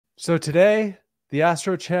So today, the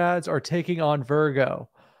Astro-CHADS are taking on Virgo.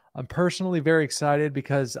 I'm personally very excited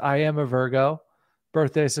because I am a Virgo,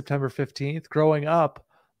 birthday September 15th. Growing up,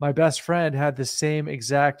 my best friend had the same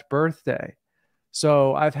exact birthday.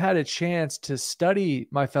 So I've had a chance to study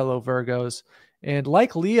my fellow Virgos. And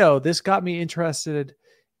like Leo, this got me interested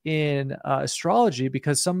in astrology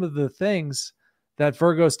because some of the things that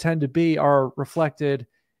Virgos tend to be are reflected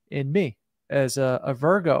in me as a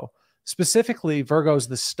Virgo. Specifically, Virgo's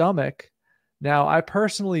the stomach. Now, I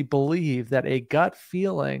personally believe that a gut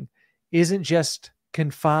feeling isn't just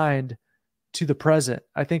confined to the present.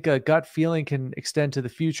 I think a gut feeling can extend to the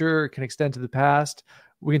future, can extend to the past.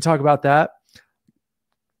 We can talk about that.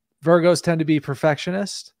 Virgos tend to be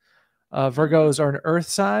perfectionists. Virgos are an earth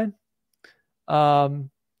sign. Um,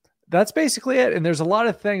 that's basically it. And there's a lot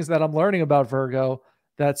of things that I'm learning about Virgo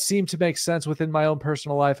that seem to make sense within my own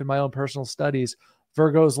personal life and my own personal studies.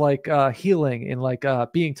 Virgo's like healing and like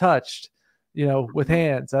being touched, with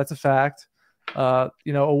hands. That's a fact. A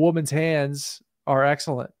woman's hands are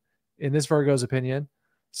excellent in this Virgo's opinion.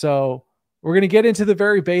 So we're going to get into the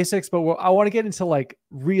very basics, but I want to get into like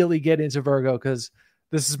really get into Virgo because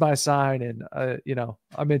this is my sign and,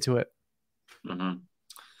 I'm into it. Mm-hmm.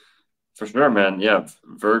 For sure, man. Yeah,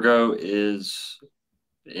 Virgo is,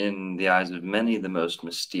 in the eyes of many, the most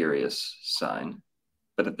mysterious sign,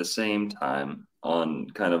 but at the same time, on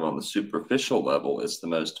the superficial level, it's the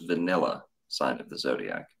most vanilla sign of the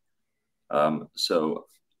zodiac. So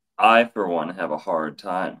I, for one, have a hard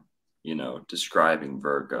time, describing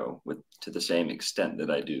Virgo with to the same extent that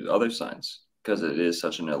I do other signs because it is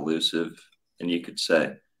such an elusive and you could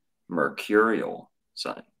say mercurial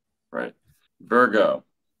sign, right? Virgo.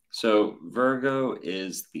 So Virgo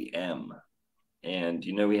is the M. And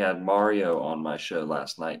we had Mario on my show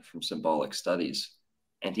last night from Symbolic Studies,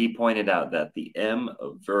 and he pointed out that the M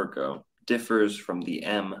of Virgo differs from the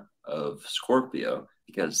M of Scorpio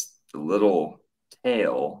because the little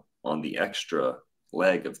tail on the extra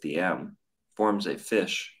leg of the M forms a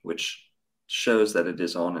fish, which shows that it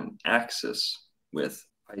is on an axis with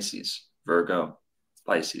Pisces, Virgo,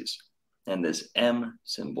 Pisces. And this M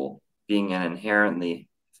symbol being an inherently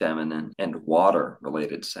feminine and water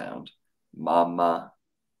related sound, mama,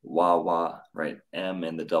 wawa, right? M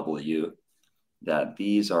and the W, that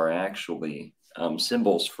these are actually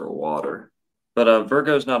symbols for water. But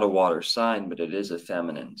Virgo is not a water sign, but it is a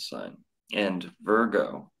feminine sign. And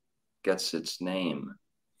Virgo gets its name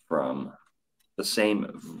from the same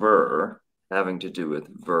vir, having to do with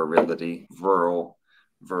virility,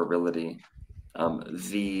 virility.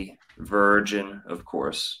 The virgin, of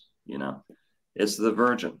course, is the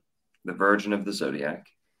virgin of the zodiac,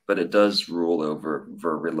 but it does rule over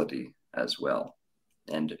virility as well.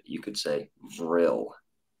 And you could say vril,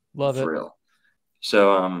 Love it. vril.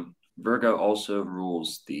 So Virgo also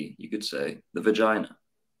rules you could say, the vagina.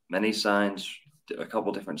 Many signs, a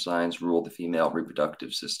couple different signs rule the female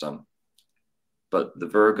reproductive system, but the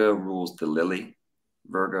Virgo rules the lily.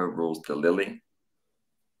 Virgo rules the lily.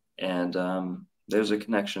 And there's a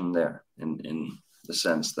connection there in the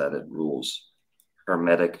sense that it rules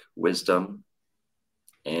hermetic wisdom.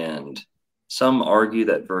 And some argue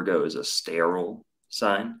that Virgo is a sterile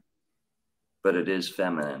sign, but it is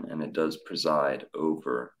feminine and it does preside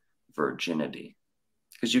over virginity.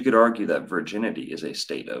 Because you could argue that virginity is a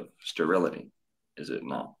state of sterility, is it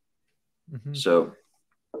not? Mm-hmm. So,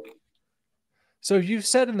 So you've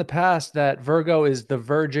said in the past that Virgo is the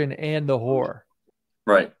virgin and the whore.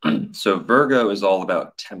 right. So Virgo is all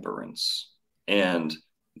about temperance, and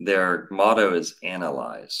their motto is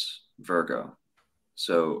analyze Virgo.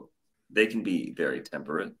 So they can be very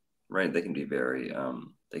temperate, right? They can be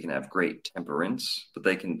they can have great temperance, but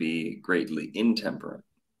they can be greatly intemperate,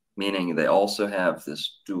 meaning they also have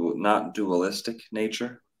this not dualistic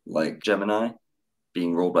nature like Gemini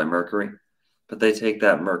being ruled by Mercury, but they take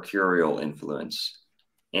that mercurial influence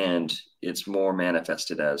and it's more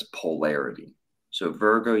manifested as polarity. So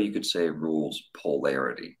Virgo, you could say, rules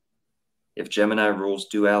polarity. If Gemini rules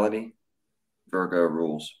duality, Virgo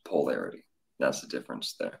rules polarity. That's the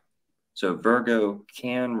difference there. So Virgo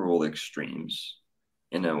can rule extremes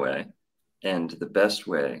in a way. And the best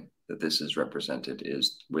way that this is represented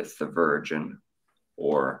is with the virgin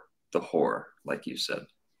or the whore, like you said.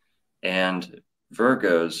 And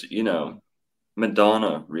Virgos,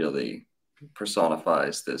 Madonna really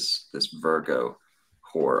personifies this Virgo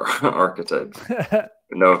whore archetype.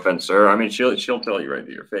 No offense, sir. I mean, she'll tell you right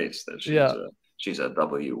to your face that Yeah. she's a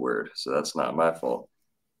W word, so that's not my fault.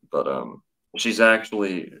 But she's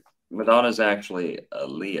actually Madonna's actually a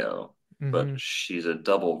Leo, but Mm-hmm. she's a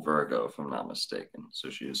double Virgo, if I'm not mistaken. So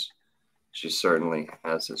she certainly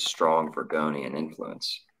has a strong Virgonian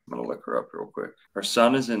influence. I'm going to look her up real quick. Her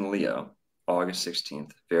sun is in Leo, August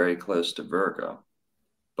 16th, very close to Virgo,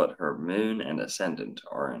 but her moon and ascendant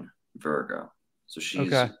are in Virgo. So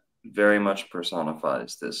she's Okay. very much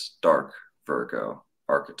personifies this dark Virgo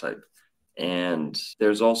archetype. And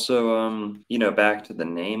there's also, back to the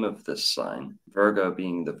name of this sign, Virgo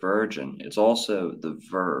being the virgin, it's also the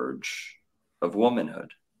verge of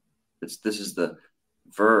womanhood. This is the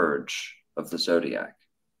verge of the zodiac,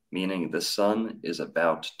 meaning the sun is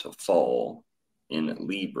about to fall in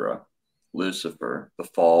Libra, Lucifer, the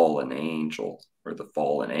fallen angel, or the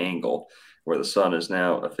fallen angle, where the sun is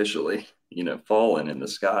now officially, fallen in the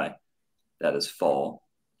sky. That is fall.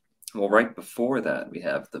 Well, right before that, we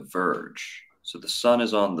have the verge. So the sun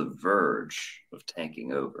is on the verge of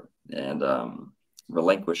taking over and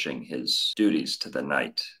relinquishing his duties to the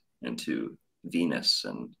night and to Venus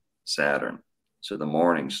and Saturn. So the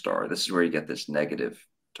morning star, this is where you get this negative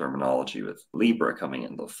terminology with Libra coming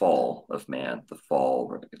in, the fall of man, the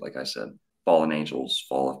fall, like I said, fallen angels,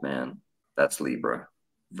 fall of man. That's Libra.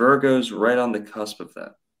 Virgo's right on the cusp of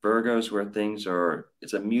that. Virgo's where things are,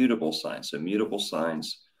 it's a mutable sign. So mutable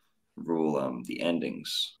signs rule the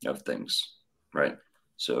endings of things, right?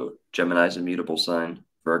 So Gemini's a mutable sign,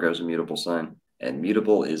 Virgo's a mutable sign, and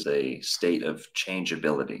mutable is a state of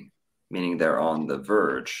changeability, meaning they're on the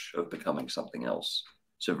verge of becoming something else.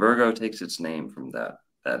 So Virgo takes its name from that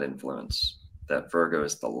influence. That Virgo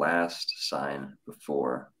is the last sign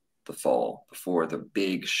before the fall, before the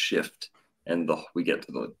big shift, and we get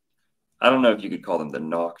to the, I don't know if you could call them the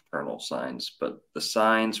nocturnal signs, but the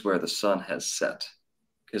signs where the sun has set.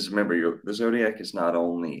 Because remember, the zodiac is not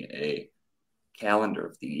only a calendar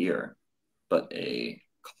of the year, but a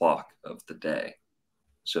clock of the day.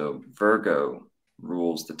 So Virgo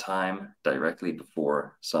rules the time directly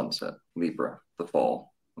before sunset, Libra, the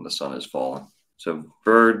fall, when the sun is fallen. So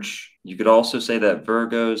Verge, you could also say that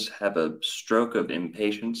Virgos have a stroke of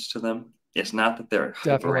impatience to them. It's not that they're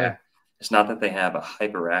Definitely. It's not that they have a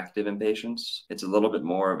hyperactive impatience. It's a little bit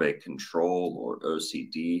more of a control or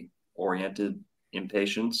OCD oriented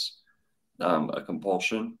impatience, a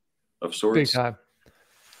compulsion of Big sorts. time.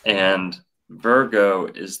 And Virgo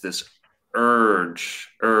is this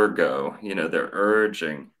ergo, they're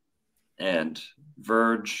urging and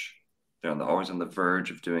verge, they're always on the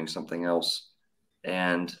verge of doing something else.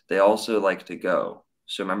 And they also like to go.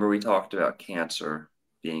 So remember we talked about Cancer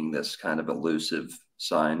being this kind of elusive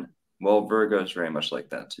sign. Well, Virgo is very much like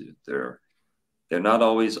that too. They're not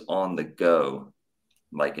always on the go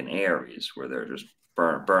like in Aries, where they're just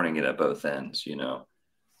burning it at both ends,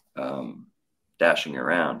 dashing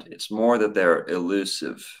around. It's more that they're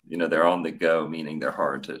elusive. They're on the go, meaning they're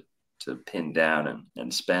hard to pin down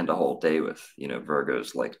and spend a whole day with.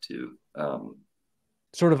 Virgos like to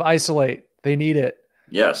sort of isolate. They need it.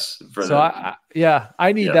 Yes.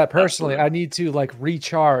 I need that personally. Absolutely. I need to like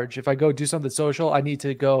recharge. If I go do something social, I need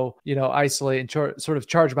to go, isolate and sort of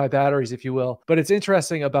charge my batteries, if you will. But it's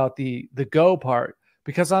interesting about the go part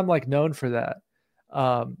because I'm like known for that.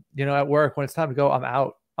 At work, when it's time to go, I'm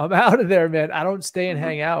out. I'm out of there, man. I don't stay and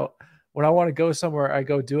hang out. When I want to go somewhere, I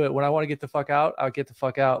go do it. When I want to get the fuck out, I'll get the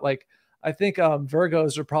fuck out. Like, I think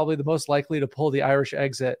Virgos are probably the most likely to pull the Irish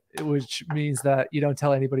exit, which means that you don't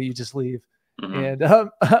tell anybody, you just leave. And,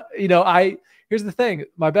 here's the thing.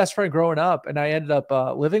 My best friend growing up, and I ended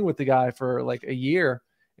up living with the guy for like a year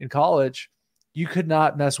in college. You could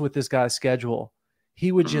not mess with this guy's schedule.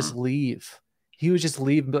 He would just leave. He would just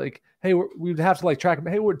leave and be like, hey, we'd have to like track him.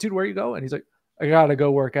 Hey, dude, where are you going? He's like, I got to go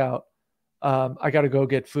work out. I got to go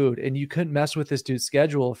get food. And you couldn't mess with this dude's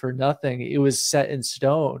schedule for nothing. It was set in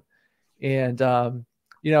stone. And,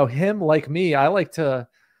 him like me, I like to,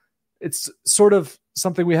 it's sort of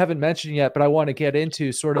something we haven't mentioned yet, but I want to get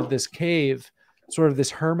into sort of this cave, sort of this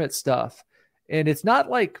hermit stuff. And it's not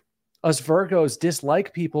like us Virgos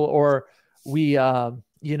dislike people or we,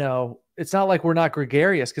 it's not like we're not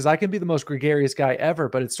gregarious because I can be the most gregarious guy ever,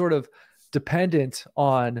 but it's sort of dependent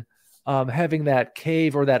on having that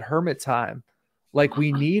cave or that hermit time. Like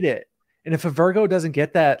we need it. And if a Virgo doesn't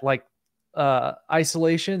get that, like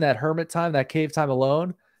isolation, that hermit time, that cave time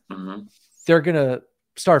alone, they're going to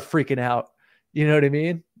start freaking out. You know what I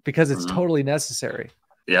mean? Because it's totally necessary.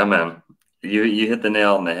 Yeah, man. You hit the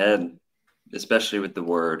nail on the head, especially with the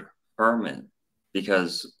word hermit.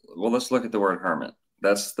 Because, well, let's look at the word hermit.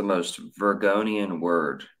 That's the most Virgonian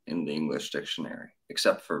word in the English dictionary,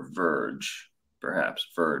 except for verge, perhaps.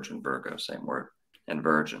 Verge and Virgo, same word, and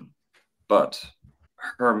virgin. But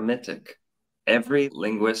hermitic, every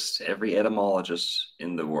linguist, every etymologist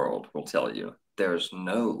in the world will tell you there's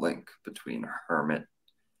no link between hermit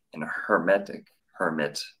and hermetic,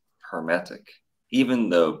 hermit, hermetic, even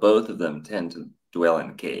though both of them tend to dwell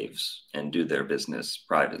in caves and do their business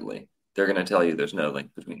privately. They're going to tell you there's no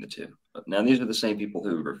link between the two. But now, these are the same people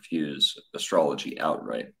who refuse astrology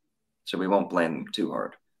outright. So we won't blame them too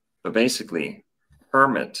hard. But basically,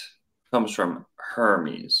 hermit comes from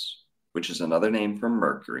Hermes, which is another name for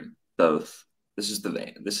Mercury. Thoth. This is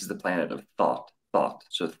the planet of thought. Thought.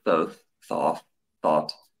 So Thoth, Thoth,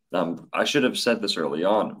 thought. I should have said this early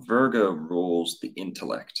on. Virgo rules the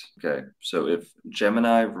intellect. Okay. So if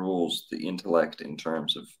Gemini rules the intellect in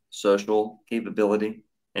terms of social capability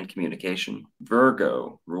and communication,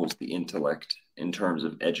 Virgo rules the intellect in terms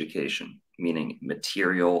of education, meaning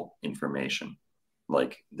material information.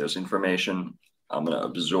 Like, there's information, I'm going to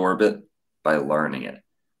absorb it by learning it.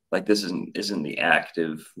 Like, this isn't the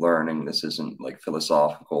active learning. This isn't like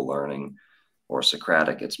philosophical learning or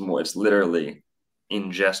Socratic. It's literally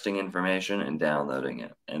ingesting information and downloading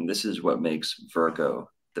it. And this is what makes Virgo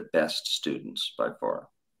the best students by far.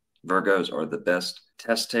 Virgos are the best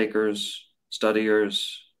test takers,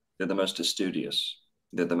 studiers. They're the most studious.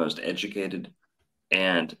 They're the most educated.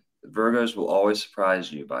 And Virgos will always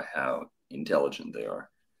surprise you by how intelligent they are.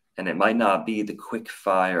 And it might not be the quick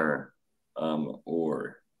fire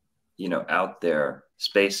or, out there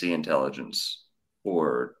spacey intelligence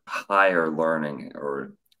or higher learning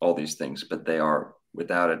or all these things, but they are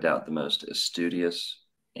without a doubt the most studious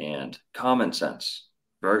and common sense.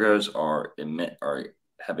 Virgos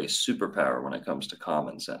have a superpower when it comes to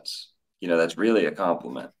common sense. That's really a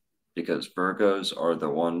compliment, because Virgos are the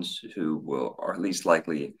ones who are least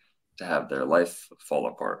likely to have their life fall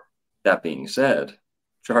apart. That being said,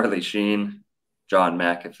 Charlie Sheen, John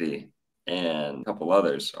McAfee, and a couple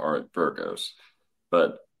others are Virgos,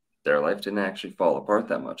 but their life didn't actually fall apart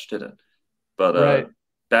that much, did it? But right.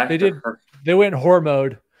 They went horror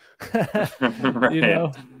mode.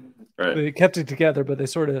 Right. Right. They kept it together, but they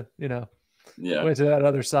sort of, went to that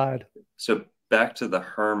other side. So back to the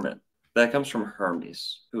hermit. That comes from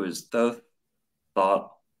Hermes, who is Thoth,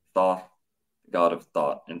 thought, god of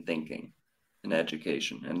thought and thinking and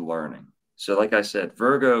education and learning. So like I said,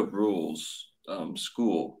 Virgo rules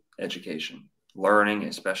school education, learning,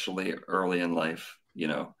 especially early in life,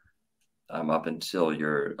 up until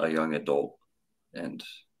you're a young adult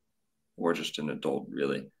or just an adult,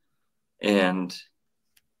 really. And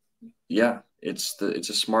yeah, it's a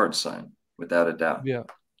smart sign without a doubt. Yeah.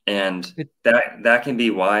 And that can be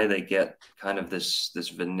why they get kind of this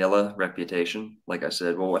vanilla reputation. Like I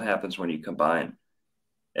said, well, what happens when you combine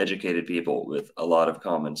educated people with a lot of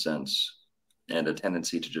common sense and a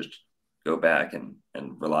tendency to just go back and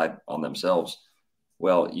rely on themselves?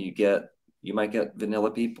 Well, you might get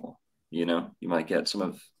vanilla people. You might get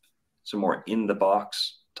some more in the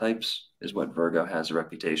box types, is what Virgo has a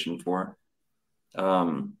reputation for.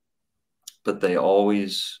 But they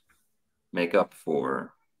always make up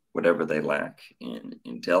for whatever they lack in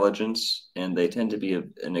intelligence, and they tend to be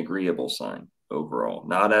an agreeable sign overall.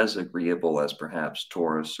 Not as agreeable as perhaps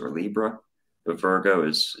Taurus or Libra, but Virgo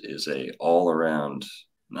is a all around.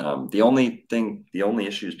 The only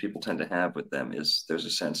issues people tend to have with them is there's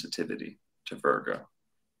a sensitivity to Virgo.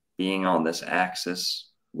 Being on this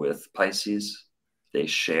axis with Pisces, they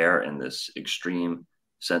share in this extreme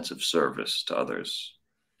sense of service to others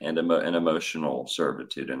and an emotional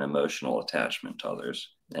servitude and emotional attachment to others.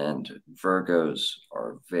 And Virgos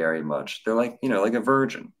are very much, they're like, like a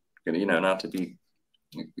virgin, not to be,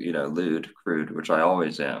 lewd, crude, which I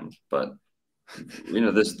always am, but,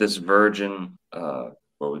 this virgin, what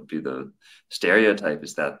would be the stereotype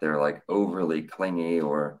is that they're like overly clingy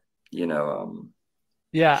or,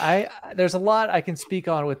 Yeah, there's a lot I can speak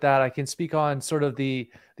on with that. I can speak on sort of the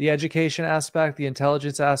education aspect, the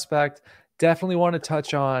intelligence aspect. Definitely want to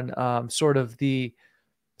touch on sort of the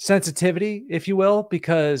sensitivity, if you will,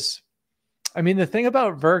 because the thing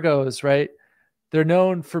about Virgos, right? They're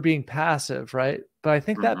known for being passive, right? But I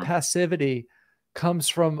think that passivity comes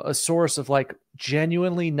from a source of like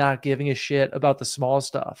genuinely not giving a shit about the small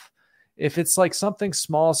stuff. If it's like something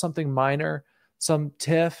small, something minor, some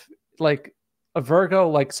tiff, like a Virgo,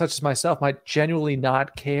 like such as myself, might genuinely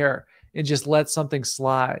not care and just let something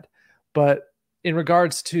slide. But in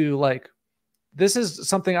regards to like, this is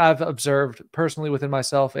something I've observed personally within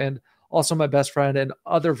myself and also my best friend and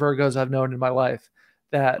other Virgos I've known in my life,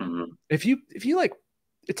 that if you like,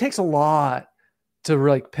 it takes a lot to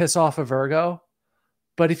like piss off a Virgo,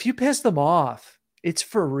 but if you piss them off, it's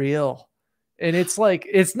for real. And it's like,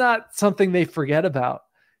 it's not something they forget about.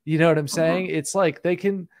 You know what I'm saying? It's like, they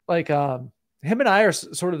can like, him and I are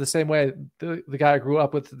sort of the same way. The guy I grew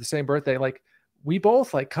up with the same birthday, like we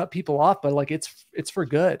both like cut people off, but like, it's for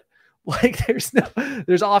good. Like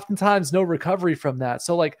there's oftentimes no recovery from that.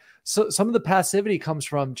 So like, some of the passivity comes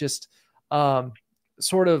from just um,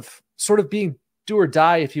 sort of being do or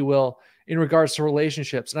die, if you will, in regards to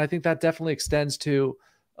relationships. And I think that definitely extends to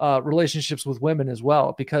relationships with women as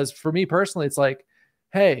well. Because for me personally, it's like,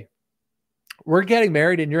 hey, we're getting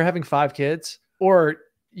married and you're having 5 kids, or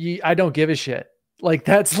I don't give a shit. Like,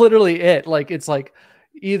 that's literally it. Like, it's like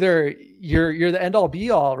either you're the end all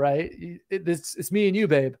be all, right? It's me and you,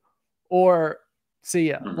 babe, or see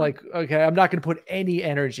ya. Like, okay, I'm not going to put any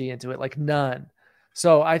energy into it, like none.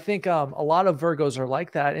 So I think a lot of Virgos are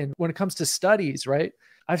like that. And when it comes to studies, right?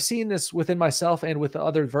 I've seen this within myself and with the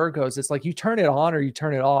other Virgos. It's like you turn it on or you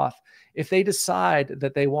turn it off. If they decide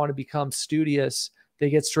that they want to become studious, they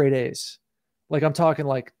get straight A's. Like, I'm talking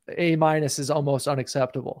like A- is almost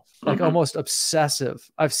unacceptable, like almost obsessive.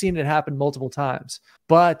 I've seen it happen multiple times.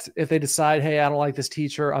 But if they decide, hey, I don't like this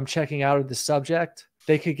teacher, I'm checking out of the subject,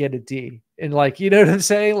 they could get a D. And like, you know what I'm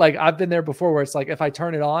saying? Like, I've been there before where it's like, if I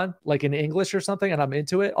turn it on, like in English or something, and I'm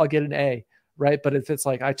into it, I'll get an A, right? But if it's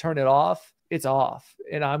like I turn it off, it's off,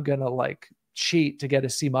 and I'm going to like cheat to get a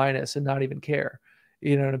C- and not even care.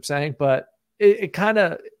 You know what I'm saying? But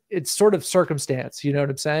it's sort of circumstance, you know what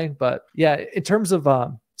I'm saying? But yeah, in terms of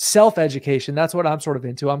self-education, that's what I'm sort of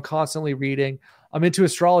into. I'm constantly reading. I'm into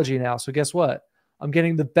astrology now. So guess what? I'm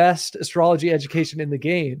getting the best astrology education in the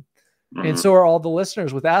game. And so are all the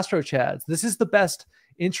listeners with ASTRO-CHADS. This is the best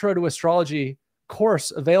intro to astrology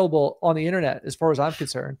course available on the internet, as far as I'm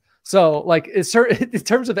concerned. So like, in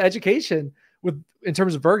terms of education, in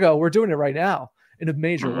terms of Virgo, we're doing it right now in a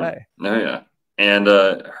major way. Oh yeah. And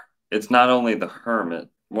it's not only the hermit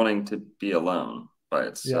wanting to be alone by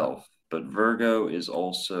itself, but Virgo is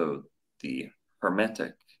also the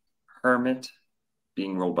hermetic. Hermit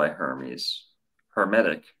being ruled by Hermes.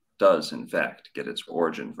 Hermetic does, in fact, get its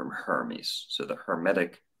origin from Hermes. So the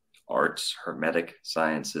Hermetic arts, Hermetic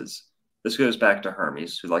sciences. This goes back to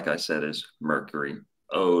Hermes, who, like I said, is Mercury,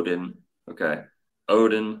 Odin, okay?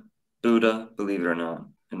 Odin, Buddha, believe it or not,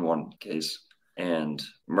 in one case, and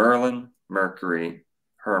Merlin, Mercury,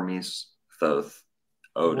 Hermes, Thoth,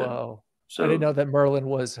 Odin. Whoa. So I didn't know that Merlin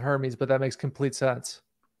was Hermes, but that makes complete sense.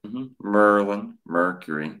 Merlin,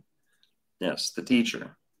 Mercury. Yes, the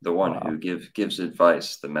teacher, the one who gives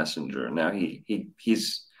advice, the messenger. Now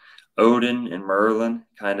he's Odin and Merlin,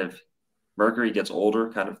 kind of. Mercury gets older,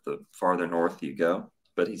 kind of the farther north you go,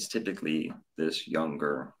 but he's typically this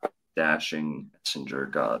younger, dashing messenger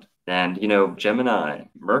god. And Gemini,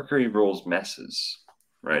 Mercury rules messes,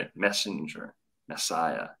 right? Messenger,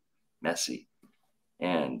 Messiah, messy.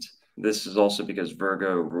 And this is also because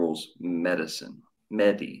Virgo rules medicine,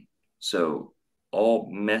 medi. So all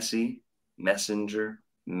messy, messenger,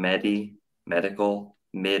 medi, medical,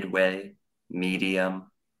 midway, medium.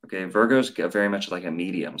 Okay, Virgo's very much like a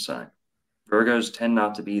medium sign. Virgos tend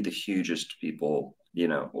not to be the hugest people,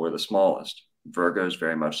 or the smallest. Virgo's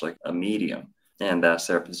very much like a medium, and that's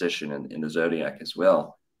their position in the zodiac as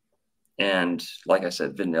well. And like I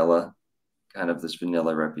said, vanilla, kind of this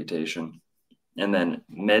vanilla reputation. And then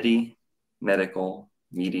medical,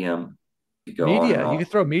 medium. You go on and Media. on. You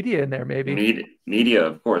could throw media in there, maybe. Media,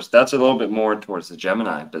 of course. That's a little bit more towards the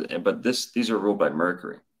Gemini, but these are ruled by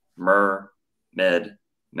Mercury. Med,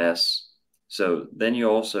 mess. So then you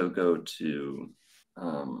also go to,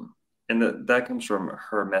 and that comes from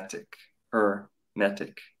hermetic,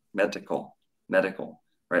 medical,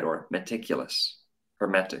 right? Or meticulous,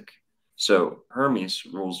 hermetic. So Hermes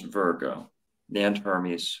rules Virgo, and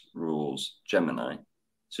Hermes rules Gemini.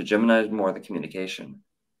 So Gemini is more the communication.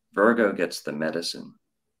 Virgo gets the medicine,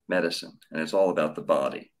 and it's all about the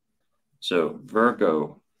body. So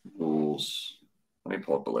Virgo rules, let me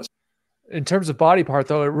pull up a list. In terms of body part,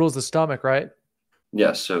 though, it rules the stomach, right?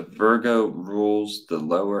 Yes, so Virgo rules the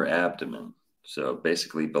lower abdomen. So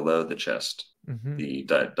basically below the chest, the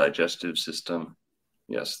digestive system.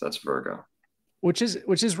 Yes, that's Virgo. Which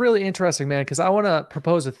is really interesting, man, because I want to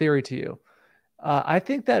propose a theory to you. I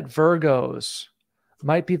think that Virgos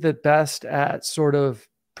might be the best at sort of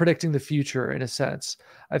predicting the future in a sense.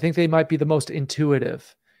 I think they might be the most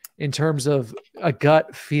intuitive in terms of a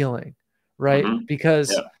gut feeling, right?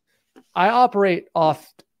 Because I operate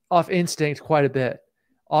off instinct quite a bit,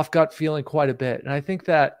 off gut feeling quite a bit. And I think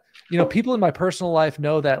that, people in my personal life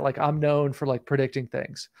know that, like, I'm known for like predicting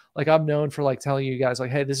things. Like, I'm known for like telling you guys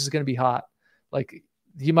like, hey, this is going to be hot. Like,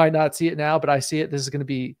 you might not see it now, but I see it. This is going to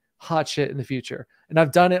be hot shit in the future. And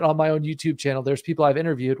I've done it on my own YouTube channel. There's people I've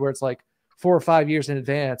interviewed where it's like 4 or 5 years in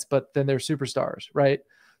advance, but then they're superstars, right?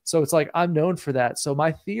 So it's like, I'm known for that. So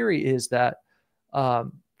my theory is that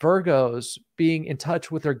Virgos, being in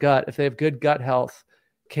touch with their gut, if they have good gut health,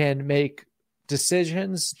 can make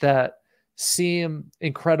decisions that seem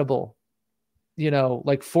incredible,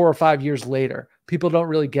 like 4 or 5 years later. people don't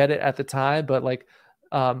really get it at the time, but like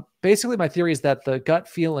basically my theory is that the gut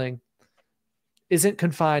feeling isn't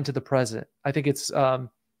confined to the present. I think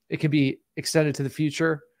it can be extended to the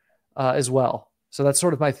future as well. So that's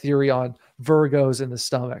sort of my theory on Virgos in the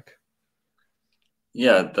stomach.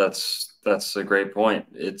 Yeah, that's a great point.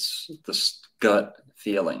 It's the gut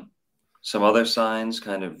feeling. Some other signs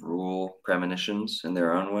kind of rule premonitions in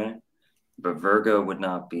their own way, but Virgo would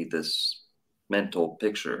not be this mental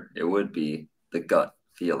picture. It would be the gut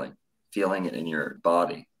feeling, feeling it in your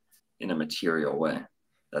body in a material way.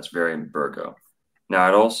 That's very Virgo. Now,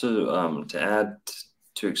 I'd also to add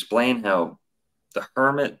to explain how the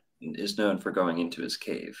hermit is known for going into his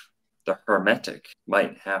cave. The hermetic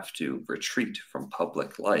might have to retreat from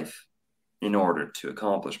public life in order to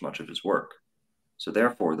accomplish much of his work. So,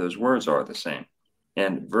 therefore, those words are the same.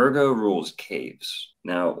 And Virgo rules caves.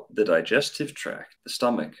 Now, the digestive tract, the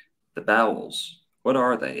stomach, the bowels, what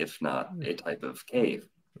are they if not a type of cave?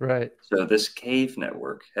 Right. So, this cave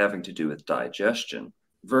network having to do with digestion,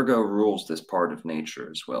 Virgo rules this part of nature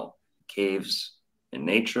as well. Caves in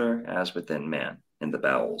nature as within man in the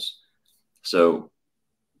bowels. So,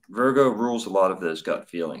 Virgo rules a lot of those gut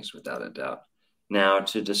feelings without a doubt. Now,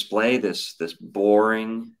 to display this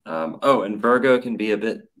boring, and Virgo can be a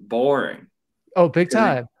bit boring. Oh, big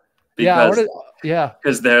time. Yeah, I want because to. Yeah,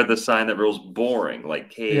 because they're the sign that rules boring,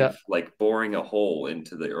 like yeah, cave, like boring a hole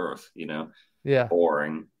into the earth. yeah.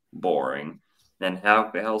 Boring, boring. And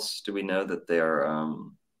how else do we know that they are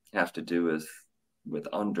have to do with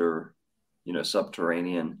under,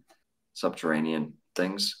 subterranean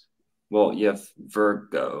things? Well, you have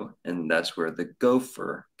Virgo, and that's where the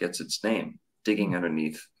gopher gets its name, digging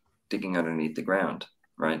underneath the ground,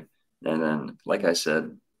 right? And then, like I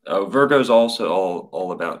said, Virgo is also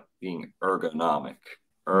all about being ergonomic.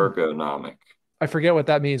 Ergonomic, I forget what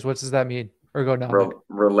that means. What does that mean? Ergonomic.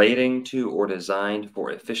 relating to or designed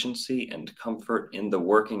for efficiency and comfort in the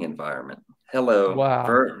working environment. Hello, Wow.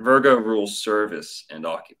 Virgo rules service and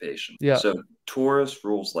occupation. Yeah. So Taurus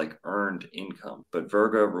rules like earned income, but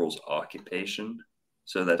Virgo rules occupation.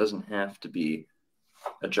 So that doesn't have to be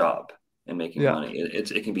a job and making Yeah. money.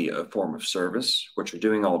 It can be a form of service, what you're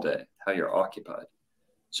doing all day, how you're occupied.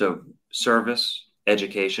 So service,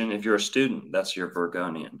 education. If you're a student, that's your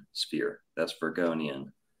Virgonian sphere. That's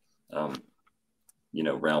Virgonian, um,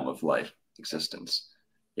 realm of life existence.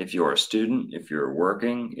 If you're a student, if you're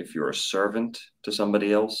working, if you're a servant to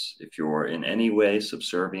somebody else, if you're in any way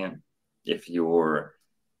subservient, if you're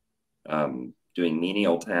doing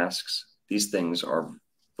menial tasks, these things are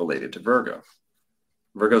related to Virgo.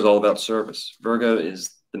 Virgo is all about service. Virgo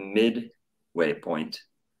is the midway point,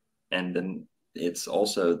 and then it's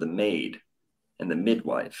also the maid and the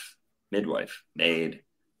midwife, maid.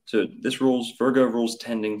 So Virgo rules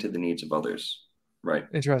tending to the needs of others, right?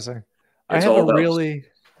 Interesting. I It's have a all about really,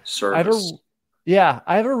 I have a, service. yeah,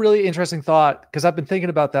 I have a really interesting thought because I've been thinking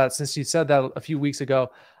about that since you said that a few weeks ago.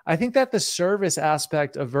 I think that the service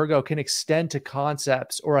aspect of Virgo can extend to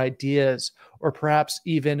concepts or ideas or perhaps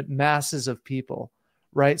even masses of people,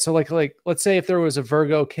 right? So like let's say if there was a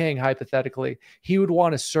Virgo king hypothetically, he would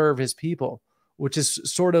want to serve his people, which is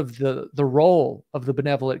sort of the role of the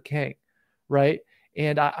benevolent king, right?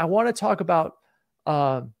 And I want to talk about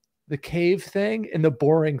the cave thing and the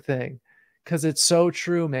boring thing because it's so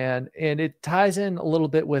true, man. And it ties in a little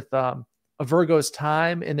bit with a Virgo's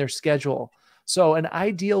time in their schedule. So an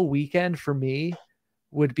ideal weekend for me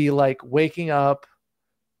would be like waking up,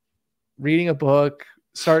 reading a book,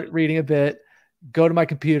 start reading a bit, go to my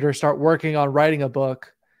computer, start working on writing a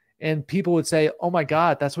book. And people would say, "Oh my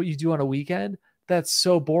God, that's what you do on a weekend? That's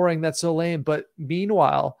so boring. That's so lame." But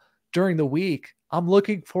meanwhile, during the week, I'm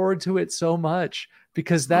looking forward to it so much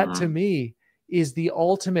because that to Mm-hmm. me is the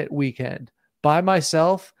ultimate weekend by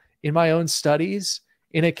myself in my own studies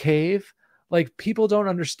in a cave. Like people don't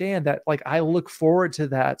understand that. Like I look forward to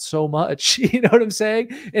that so much. You know what I'm saying?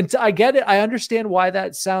 And I get it. I understand why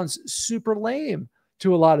that sounds super lame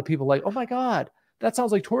to a lot of people. Like, oh my God, that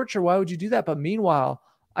sounds like torture. Why would you do that? But meanwhile,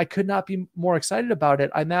 I could not be more excited about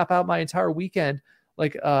it. I map out my entire weekend.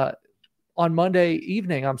 Like on Monday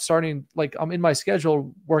evening, I'm starting, like I'm in my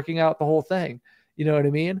schedule working out the whole thing. You know what I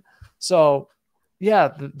mean? So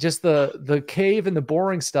yeah, just the cave and the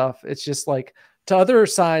boring stuff. It's just like to other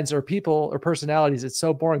signs or people or personalities, it's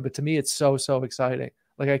so boring, but to me, it's so exciting.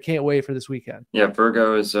 Like I can't wait for this weekend. Yeah,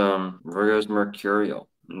 Virgo's mercurial,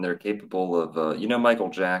 and they're capable of Michael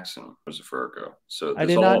Jackson was a Virgo. So I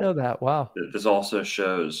did not know that. Wow. this also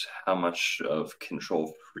shows how much of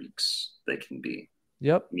control freaks they can be.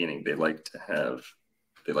 Yep. Meaning they like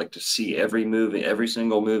to see every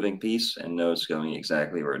single moving piece and know it's going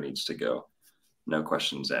exactly where it needs to go. no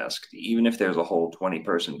questions asked. Even if there's a whole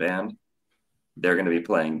 20-person band, they're going to be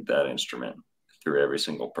playing that instrument through every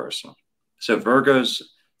single person. So Virgos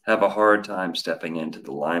have a hard time stepping into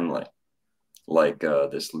the limelight, like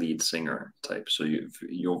this lead singer type. So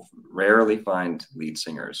you'll rarely find lead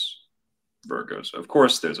singers, Virgos. Of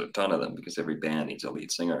course, there's a ton of them because every band needs a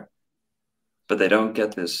lead singer, but they don't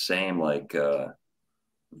get this same like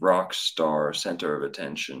rock star center of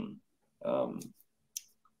attention, um,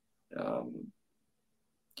 um,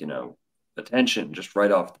 attention just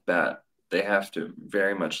right off the bat. They have to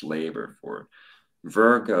very much labor for it.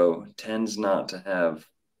 Virgo tend not to have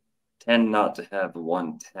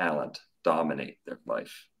one talent dominate their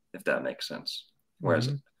life, if that makes sense. Whereas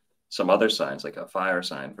Mm-hmm. some other signs, like a fire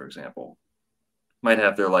sign, for example, might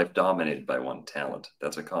have their life dominated by one talent.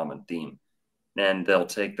 That's a common theme. And they'll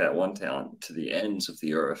take that one talent to the ends of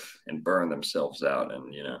the earth and burn themselves out.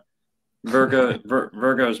 And,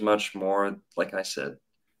 Virgo is much more, like I said,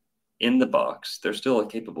 in the box. They're still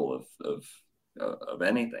capable of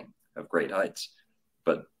anything, of great heights.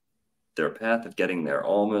 But their path of getting there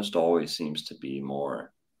almost always seems to be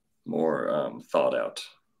more thought out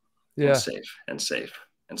and Yeah. safe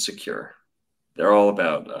and secure. They're all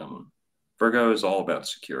about Virgo is all about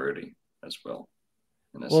security as well,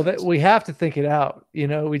 in a Well, that sense. we have to think it out.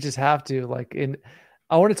 We just have to.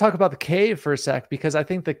 I want to talk about the cave for a sec because I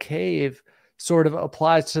think the cave sort of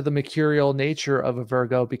applies to the mercurial nature of a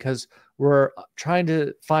Virgo because we're trying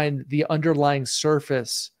to find the underlying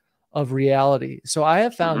surface of reality. So I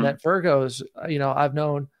have found Mm-hmm. that Virgos, I've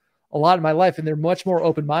known a lot in my life, and they're much more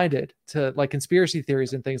open-minded to like conspiracy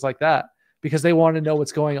theories and things like that because they want to know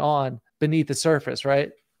what's going on beneath the surface,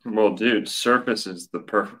 right? Well, dude, surface is the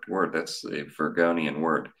perfect word. That's a Virgonian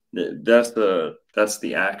word. That's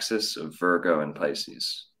the axis of Virgo and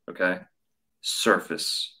Pisces. Okay,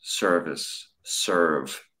 surface, service,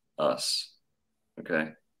 serve us. Okay,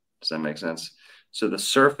 does that make sense? So the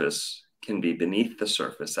surface can be beneath the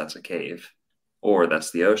surface. That's a cave, or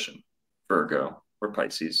that's the ocean. Virgo or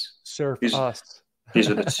Pisces. Surf These us. these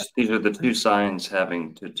are the two signs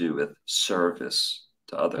having to do with service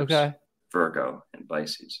to others. Okay. Virgo and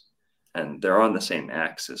Pisces, and they're on the same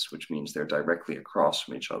axis, which means they're directly across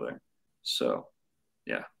from each other. So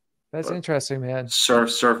yeah, That's but interesting, man.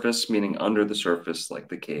 surface meaning under the surface, like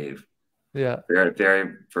the cave. Yeah, Very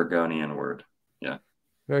very Virgonian word. Yeah.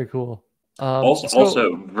 very cool. So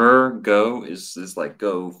Also, Virgo is like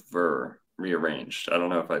go ver rearranged. I don't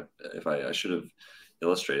know if I should have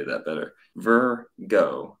illustrated that better.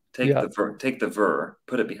 Virgo. yeah. Take the ver,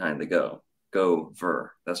 put it behind the go. Go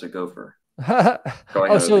ver. That's a gopher going Oh,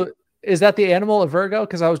 under the. so is that the animal of Virgo?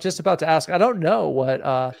 Because I was just about to ask. I don't know what.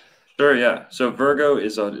 Sure, yeah. So Virgo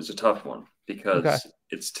is a tough one Okay. because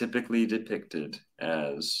it's typically depicted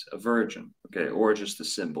as a virgin, okay, or just the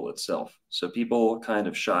symbol itself. So people kind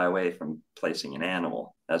of shy away from placing an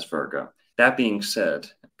animal as Virgo. That being said,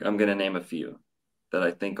 I'm going to name a few that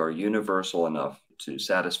I think are universal enough to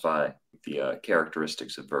satisfy the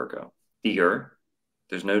characteristics of Virgo. Deer.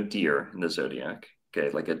 There's no deer in the zodiac, okay,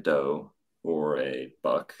 like a doe or a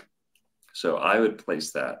buck. So I would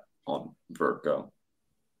place that on Virgo,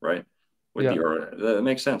 right? With Yeah. the earth, that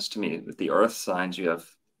makes sense to me. With the earth signs, you have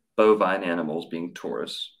bovine animals being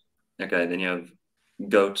Taurus. Okay, then you have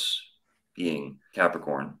goats being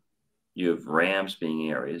Capricorn. You have rams being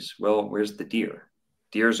Aries. Well, where's the deer?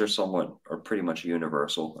 Deers are pretty much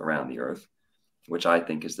universal around the earth, which I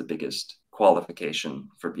think is the biggest qualification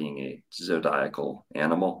for being a zodiacal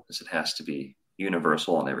animal, is it has to be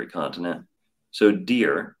universal on every continent. So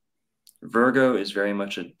deer, Virgo is very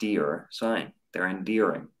much a deer sign. They're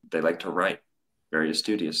endearing. They like to write, very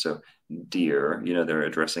studious. So dear, they're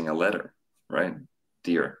addressing a letter, right?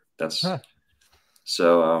 Dear. That's Huh.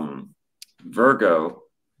 so Virgo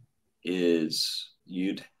is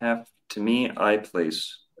you'd have to me, I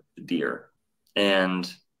place deer.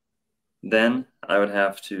 And then I would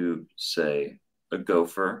have to say a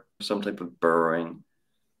gopher, some type of burrowing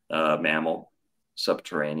mammal,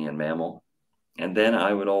 subterranean mammal. And then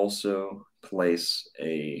I would also place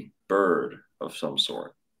a bird of some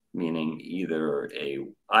sort, meaning either a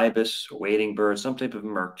ibis, a wading bird, some type of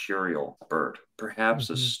mercurial bird, perhaps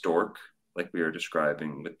a Mhm. stork, like we were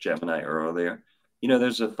describing with Gemini earlier.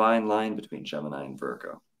 There's a fine line between Gemini and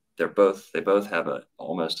Virgo. They both have a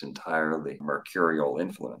almost entirely mercurial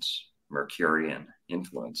influence, Mercurian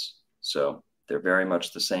influence. So they're very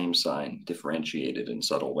much the same sign, differentiated in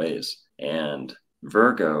subtle ways. And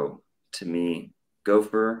Virgo, to me,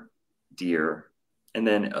 gopher, deer, and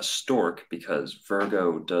then a stork, because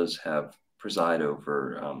Virgo does preside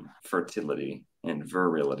over fertility and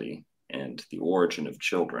virility and the origin of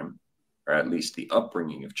children. or at least the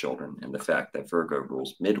upbringing of children, and the fact that Virgo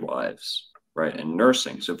rules midwives, right, and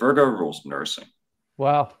nursing. So Virgo rules nursing.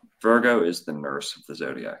 Wow. Virgo is the nurse of the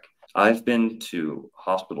zodiac. I've been to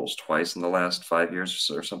hospitals twice in the last 5 years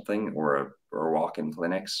or something, or walk-in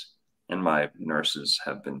clinics, and my nurses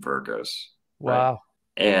have been Virgos, right? Wow.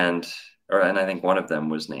 And I think one of them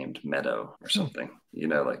was named Meadow or something,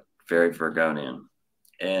 like very Virgonian.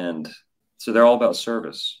 And so they're all about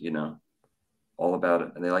service, all about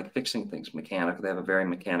it. And they like fixing things mechanical. They have a very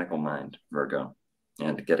mechanical mind, Virgo,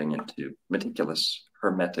 and getting into meticulous,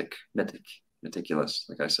 meticulous,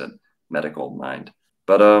 like I said, medical mind.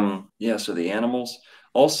 But yeah, so the animals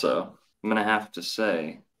also, I'm gonna have to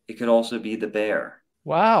say, it could also be the bear.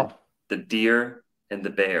 Wow. The deer and the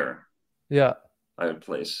bear, Yeah. I would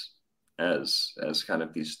place as kind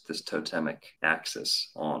of this totemic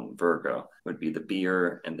axis on Virgo. Would be the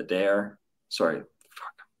beer and the dare. Sorry, fuck.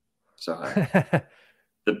 So high.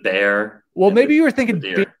 The bear. Well, maybe you were the thinking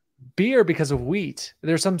deer. beer because of wheat.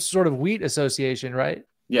 There's some sort of wheat association, right?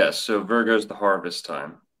 Yes, so Virgo's the harvest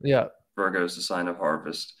time. Yeah. Virgo's the sign of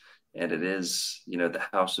harvest, and it is, the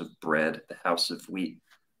house of bread, the house of wheat,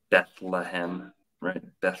 Bethlehem, right?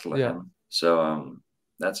 Bethlehem. Yeah. So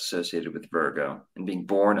that's associated with Virgo and being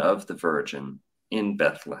born of the Virgin in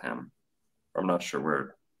Bethlehem. I'm not sure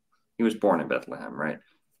where he was born in Bethlehem, right?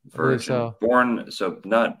 Virgin, so. Born, so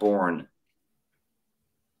not born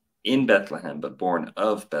in Bethlehem, but born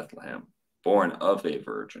of Bethlehem, born of a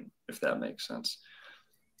virgin, if that makes sense.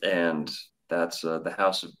 And that's the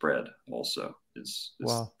house of bread also is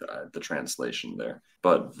Wow. the translation there.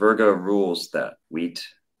 But Virgo rules that wheat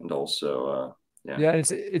and also Yeah,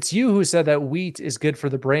 it's you who said that wheat is good for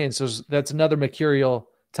the brain. So that's another mercurial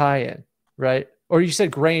tie-in, right? Or you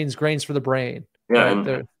said grains for the brain. Yeah, right?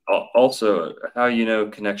 and also how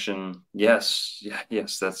connection. Yes,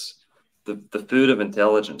 yes, that's the food of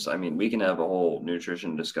intelligence. I mean, we can have a whole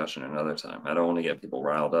nutrition discussion another time. I don't want to get people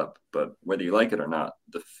riled up, but whether you like it or not,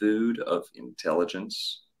 the food of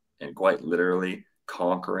intelligence and quite literally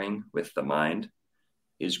conquering with the mind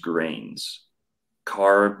is grains,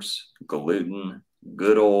 carbs, gluten,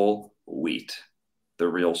 good old wheat, the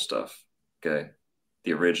real stuff. Okay.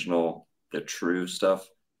 The original, the true stuff.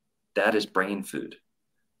 That is brain food.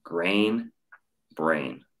 Grain,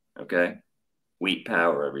 brain. Okay. Wheat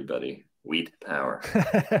power, everybody. Wheat power.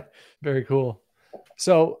 Very cool.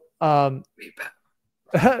 So, Wheat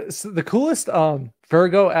power. so the coolest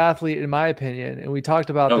Virgo athlete, in my opinion, and we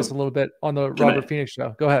talked about this a little bit on the Robert Phoenix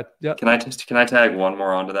show. Go ahead. Yeah. Can I tag one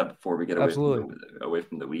more onto that before we get away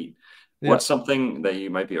from the wheat? What's something that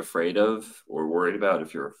you might be afraid of or worried about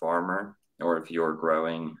if you're a farmer or if you're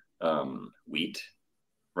growing wheat,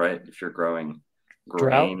 right? If you're growing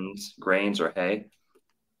grains or hay,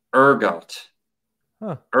 ergot.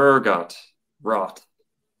 Huh. Ergot rot.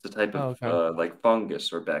 It's a type of okay.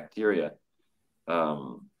 fungus or bacteria.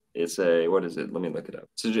 It's what is it? Let me look it up.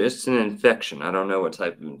 It's an infection. I don't know what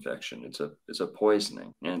type of infection. It's a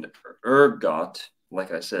poisoning. And ergot,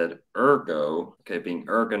 like I said, ergo, okay, being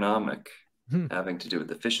ergonomic, having to do with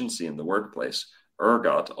efficiency in the workplace.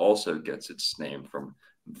 Ergot also gets its name from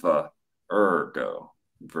Virgo.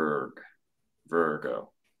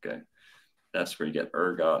 Okay. That's where you get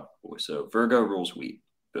ergot. So Virgo rules wheat.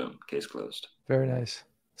 Boom. Case closed. Very nice.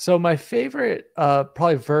 So my favorite,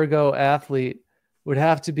 probably Virgo athlete would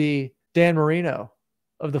have to be Dan Marino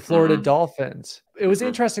of the Florida Dolphins. It was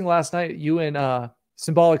interesting last night. You and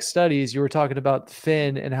Symbolic Studies, you were talking about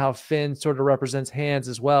Finn and how Finn sort of represents hands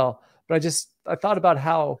as well. But I thought about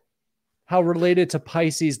how related to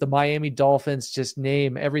Pisces the Miami Dolphins just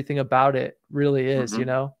name, everything about it really is,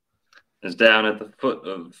 It's down at the foot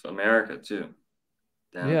of America too.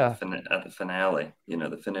 Down at the finale,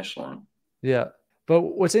 the finish line. Yeah. But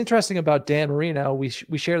what's interesting about Dan Marino, we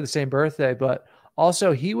share the same birthday, but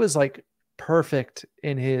also he was like perfect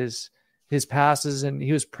in his passes and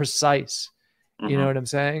he was precise. You know what I'm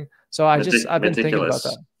saying? So I've been thinking about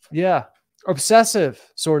that. Yeah. Obsessive,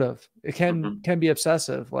 sort of. It can be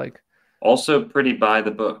obsessive. Like also pretty by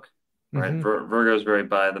the book, right? Virgo's very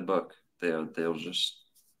by the book. They'll just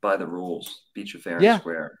by the rules, beat you fair and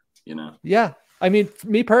square, Yeah. I mean,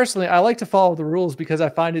 me personally, I like to follow the rules because I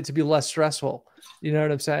find it to be less stressful. You know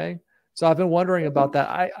what I'm saying? So I've been wondering about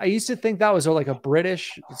that. I used to think that was like a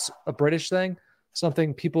British thing,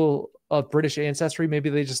 something people of British ancestry, maybe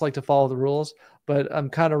they just like to follow the rules, but I'm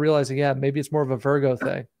kind of realizing, maybe it's more of a Virgo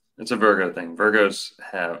thing. It's a Virgo thing. Virgos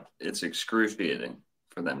it's excruciating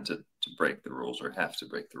for them to break the rules or have to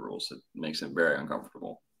break the rules. It makes them very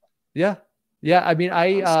uncomfortable. Yeah. Yeah, I mean,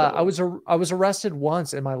 I was arrested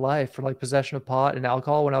once in my life for like possession of pot and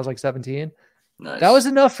alcohol when I was like 17. Nice. That was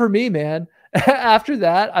enough for me, man. After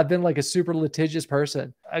that, I've been like a super litigious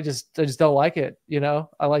person. I just don't like it.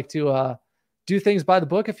 I like to do things by the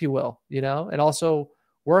book, if you will, and also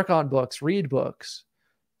work on books, read books,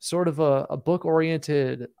 sort of a book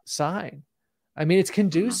oriented sign. I mean, Mhm.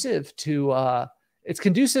 it's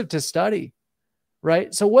conducive to study,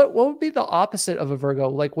 right? So what would be the opposite of a Virgo?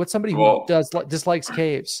 Like what's somebody who Well, dislikes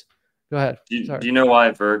caves? Go ahead. do Sorry. you know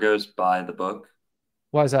why Virgo's by the book?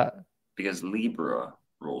 Why is that? Because Libra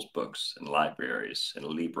rules books and libraries and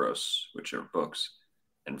Libros, which are books,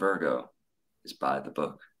 and Virgo is by the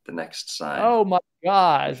book, the next sign Oh my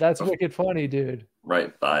God, of, that's of wicked funny, dude.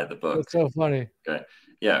 right by the book. That's so funny. Okay.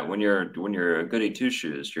 Yeah, when you're a goody two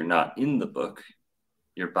shoes, you're not in the book,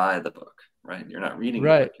 you're by the book, right? You're not reading the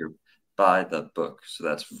Right. book, you're by the book. So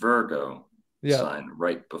that's Virgo, the Yeah. sign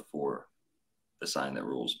right before the sign that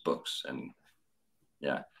rules books. And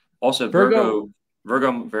yeah. Also Virgo.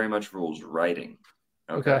 Virgo very much rules writing.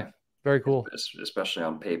 Okay. Okay. Very cool. Especially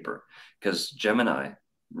on paper. Because Gemini,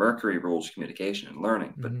 Mercury rules communication and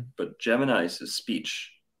learning, Hmm. but Gemini is a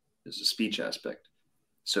speech aspect.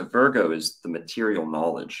 So Virgo is the material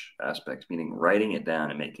knowledge aspect, meaning writing it down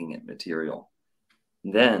and making it material.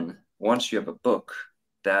 Then once you have a book,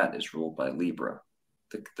 that is ruled by Libra.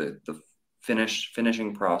 The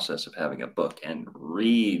finishing process of having a book and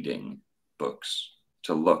reading books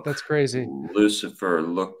to look. That's crazy. Lucifer,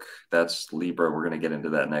 look, that's Libra. We're going to get into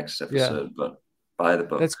that next Yeah. episode, but by the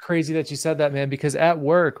book. That's crazy that you said that, man, because at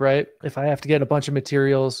work, right? If I have to get a bunch of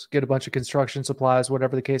materials, get a bunch of construction supplies,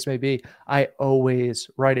 whatever the case may be, I always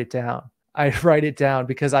write it down. I write it down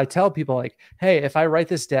because I tell people like, "Hey, if I write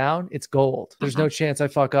this down, it's gold. There's no Mm-hmm. chance I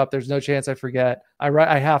fuck up. There's no chance I forget. I'm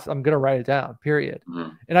going to write it down, period." Mm-hmm.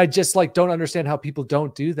 And I just like don't understand how people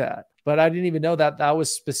don't do that. But I didn't even know that that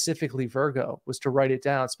was specifically Virgo, was to write it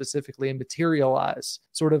down specifically and materialize.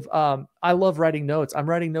 Sort of I love writing notes. I'm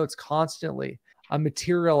writing notes constantly. I'm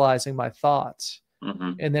materializing my thoughts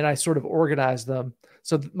Mm-hmm. and then I sort of organize them.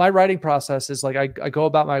 So my writing process is like I go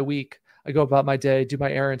about my week, I go about my day, do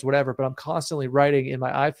my errands, whatever, but I'm constantly writing in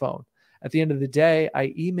my iPhone. At the end of the day,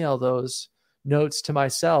 I email those notes to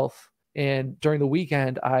myself. And during the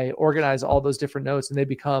weekend, I organize all those different notes and they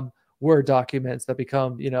become Word documents that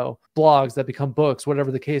become, blogs that become books,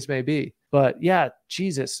 whatever the case may be. But yeah,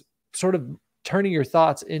 Jesus, sort of turning your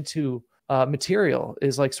thoughts into material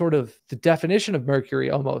is like sort of the definition of Mercury,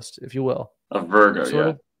 almost, if you will. Of Virgo, Sort yeah.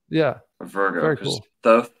 of, yeah, Of Virgo, very because cool.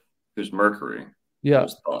 Thoth, who's Mercury, Yeah.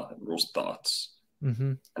 rules thoughts.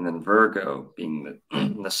 Hmm. And then Virgo, being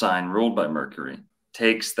the sign ruled by Mercury,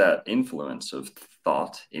 takes that influence of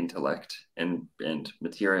thought, intellect, and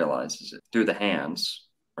materializes it through the hands,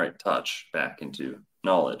 right? Touch back into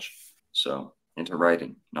knowledge. So into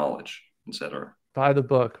writing, knowledge, etc. By the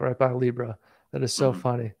book, right by Libra. That is so Mm-hmm.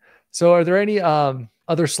 funny. So, are there any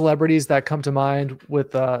other celebrities that come to mind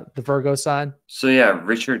with the Virgo sign? So yeah,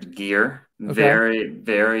 Richard Gere, Okay. very,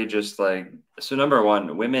 very just like so. Number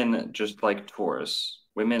one, women just like Taurus.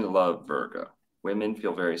 Women love Virgo. Women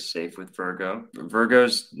feel very safe with Virgo.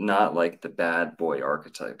 Virgo's not like the bad boy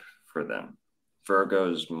archetype for them.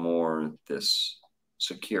 Virgo's more this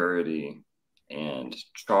security and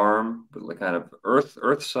charm, but like kind of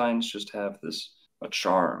earth signs just have this a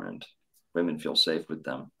charm and women feel safe with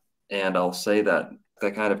them. And I'll say that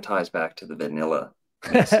kind of ties back to the vanilla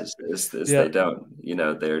ness is Yeah. they don't,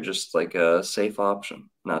 they're just like a safe option,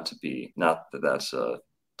 not that that's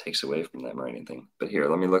takes away from them or anything. But here,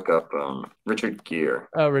 let me look up Richard Gere.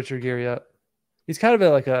 Oh, Richard Gere. Yeah. He's kind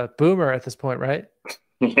of like a boomer at this point, right?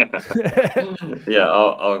 Yeah. Yeah,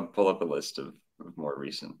 I'll pull up a list of more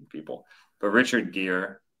recent people. But Richard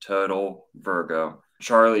Gere, total Virgo.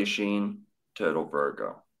 Charlie Sheen, total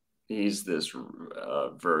Virgo. He's this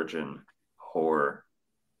virgin whore,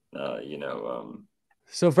 uh, you know, um,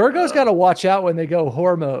 So Virgo's got uh, to watch out when they go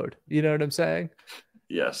whore mode. You know what I'm saying?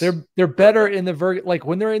 yes. They're But better in the like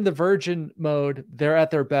when they're in the virgin mode, they're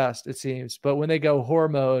at their best, it seems. But when they go whore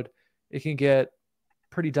mode, it can get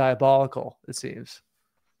pretty diabolical, it seems.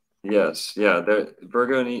 yes, yeah,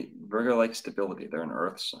 Virgo likes stability. They're an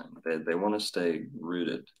earth sign. They want to stay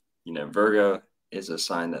rooted. Virgo is a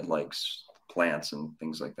sign that likes plants and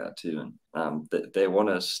things like that too. And they want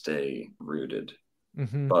to stay rooted.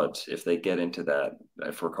 Hmm. But if they get into that,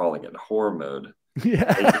 if we're calling it whore mode, if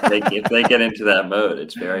Yeah. they get into that mode,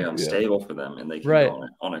 it's very Yeah. unstable for them, and they can Right. go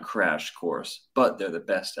on a crash course. But they're the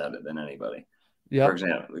best at it than anybody. For Yep.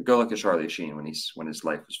 example, go look at Charlie Sheen when his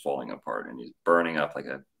life was falling apart and he's burning up like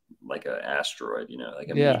a asteroid, like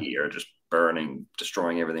a Yeah. meteor, just burning,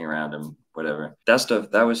 destroying everything around him, whatever. That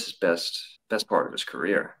stuff that was his best part of his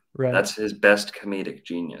career. Right. That's his best comedic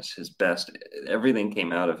genius. His best everything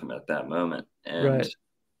came out of him at that moment, and Right.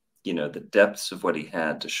 the depths of what he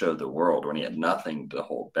had to show the world when he had nothing to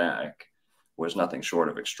hold back was nothing short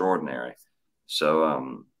of extraordinary.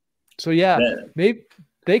 So, So yeah, then, maybe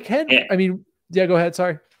they can. and, I mean, yeah, go ahead.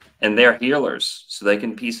 Sorry. and they're healers, so they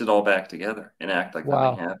can piece it all back together and act like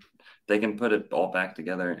nothing Wow. happened. They can put it all back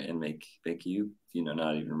together and make you,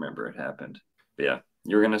 not even remember it happened. But yeah,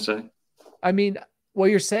 you were gonna say? I mean, what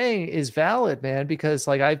you're saying is valid, man, because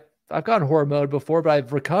like I've gone horror mode before, but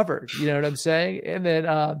I've recovered. You know what I'm saying? And then,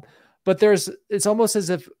 but it's almost as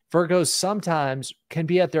if Virgos sometimes can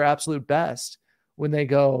be at their absolute best when they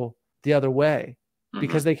go the other way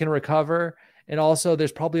because Mm-hmm. they can recover. And also,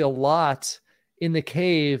 there's probably a lot in the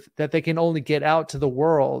cave that they can only get out to the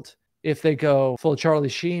world if they go full Charlie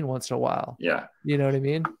Sheen once in a while. Yeah. You know what I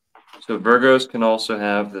mean? So Virgos can also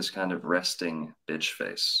have this kind of resting bitch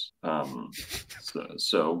face.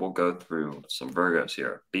 So we'll go through some Virgos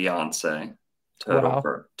here. Beyonce, Wow.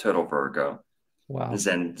 total Virgo. Wow.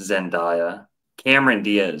 Zendaya. Cameron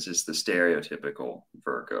Diaz is the stereotypical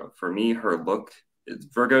Virgo. For me, her look,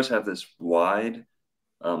 Virgos have this wide,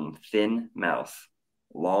 thin mouth,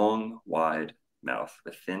 long, wide mouth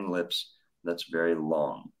with thin lips that's very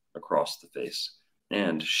long across the face.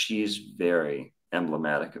 And she's very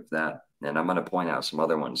emblematic of that. And I'm going to point out some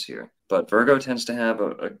other ones here. But Virgo tends to have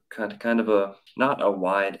a kind of a, not a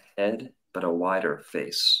wide head, but a wider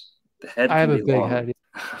face. The head I have can a be big long. head.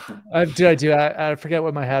 I do. I forget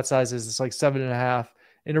what my hat size is. It's like 7.5.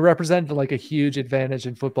 And it represented like a huge advantage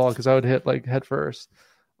in football because I would hit like head first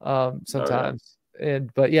Oh, yeah. sometimes.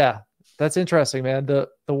 But yeah, that's interesting, man. The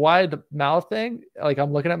wide mouth thing, like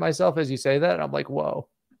I'm looking at myself as you say that, and I'm like, whoa,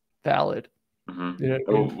 valid. Mm-hmm. You know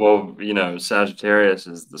what I mean? Well, Sagittarius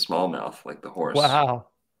is the small mouth, like the horse, Wow.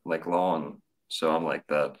 like long. So I'm like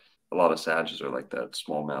that. A lot of Sages are like that,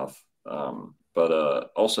 small mouth. But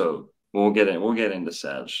also we'll get into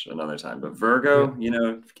Sag another time. But Yeah.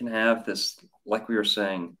 Virgo, can have this, like we were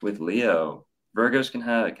saying with Leo. Virgos can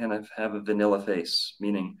have kind of have a vanilla face,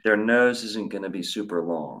 meaning their nose isn't going to be super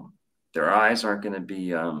long. Their eyes aren't going to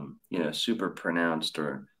be super pronounced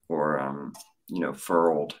or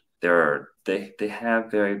furrowed. They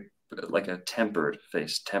have very like a temperate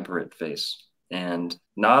face, and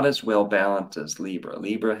not as well balanced as Libra.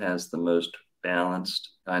 Libra has the most balanced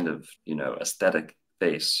kind of aesthetic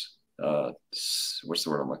face. What's the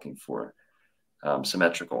word I'm looking for?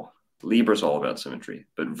 Symmetrical. Libra's all about symmetry,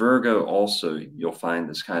 but Virgo also, you'll find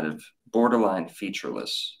this kind of borderline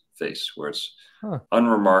featureless face where it's Huh.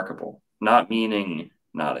 unremarkable, not meaning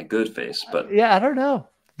not a good face, but Yeah, I don't know.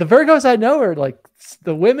 The Virgos I know are like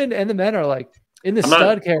the women and the men are like in the I'm not.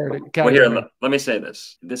 stud Well, here, category. let me say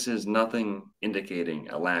this. This is nothing indicating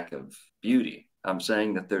a lack of beauty. I'm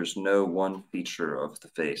saying that there's no one feature of the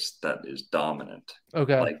face that is dominant.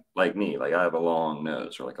 Okay. Like me, like I have a long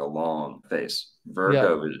nose or like a long face. Yep.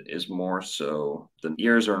 Virgo is more so the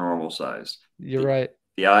ears are normal size. You're The right.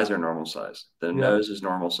 the eyes are normal size. The Yep. nose is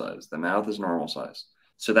normal size. The mouth is normal size.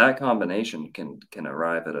 So that combination can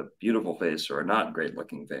arrive at a beautiful face or a not great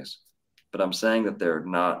looking face. But I'm saying that they're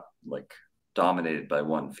not like dominated by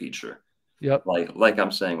one feature. Yep. Like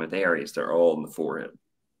I'm saying with Aries, they're all in the forehead.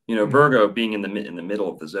 Hmm. Virgo being in the middle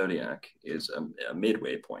of the zodiac is a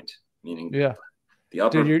midway point, meaning Yeah. the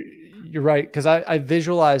Dude, upper. you're right. Cause I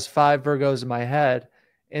visualize 5 Virgos in my head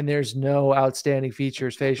and there's no outstanding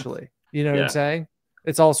features facially. You know what I'm Yeah, saying?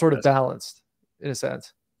 It's all sort of yes, balanced in a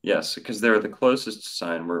sense. yes, because they're the closest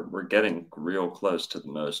sign. We're getting real close to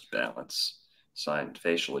the most balanced sign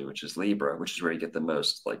facially, which is Libra, which is where you get the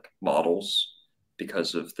most like models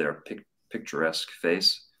because of their picturesque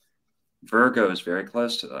face. Virgo is very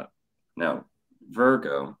close to that. Now,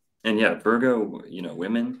 Virgo, and yeah, Virgo,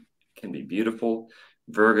 women can be beautiful.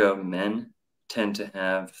 Virgo men tend to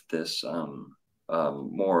have this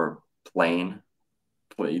more plain.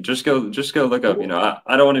 Just go look up.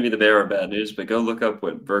 I don't want to be the bearer of bad news, but go look up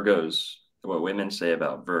what women say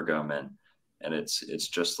about Virgo men, and it's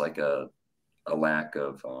just like a lack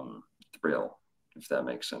of thrill, if that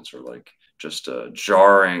makes sense, or like just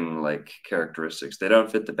jarring like characteristics. They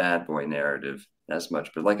don't fit the bad boy narrative as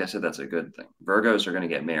much. But like I said, that's a good thing. Virgos are going to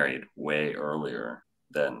get married way earlier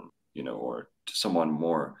than, or to someone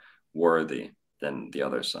more worthy than the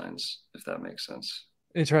other signs, if that makes sense.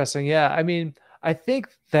 Interesting. Yeah. I mean, I think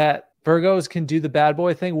that Virgos can do the bad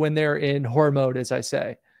boy thing when they're in horror mode, as I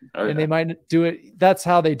say, Oh and yeah. they might do it. That's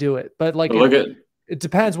how they do it. But like But look at it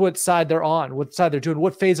depends what side they're on, what side they're doing,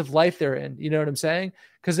 what phase of life they're in. You know what I'm saying?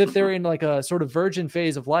 Because if they're in like a sort of virgin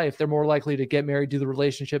phase of life, they're more likely to get married, do the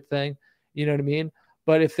relationship thing. You know what I mean?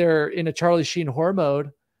 But if they're in a Charlie Sheen horror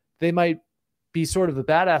mode, they might be sort of a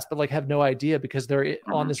badass, but like have no idea because they're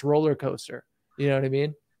on mhm. this roller coaster. You know what I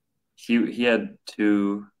mean? He had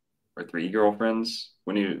two. or three girlfriends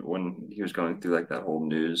when he was going through like that whole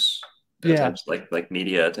news Yeah. attention, like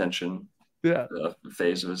media attention Yeah.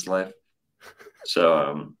 phase of his life.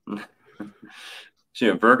 So,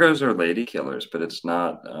 so, Virgos are lady killers, but it's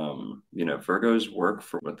not, Virgos work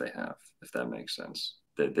for what they have, if that makes sense.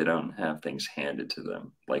 They don't have things handed to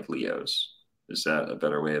them like Leos. Is that a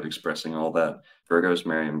better way of expressing all that? Virgos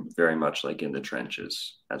very much like in the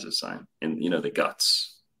trenches as a sign, in, the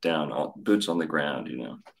guts, down, boots on the ground.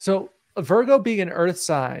 So a Virgo being an earth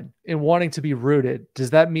sign and wanting to be rooted, does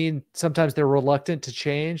that mean sometimes they're reluctant to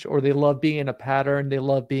change, or they love being in a pattern, they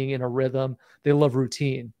love being in a rhythm, they love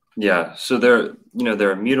routine? Yeah, so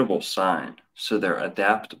they're a mutable sign, so they're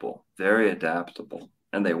adaptable, very adaptable,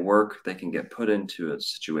 and they can get put into a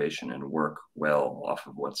situation and work well off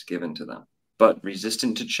of what's given to them. But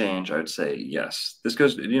resistant to change, I would say yes. This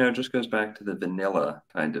just goes back to the vanilla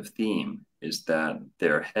kind of theme, is that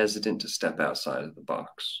they're hesitant to step outside of the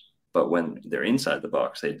box. But when they're inside the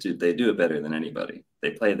box, they do it better than anybody.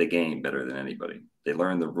 They play the game better than anybody. They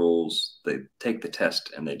learn the rules, they take the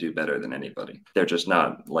test, and they do better than anybody. They're just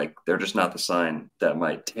not the sign that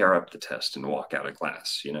might tear up the test and walk out of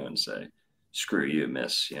class, and say, "Screw you,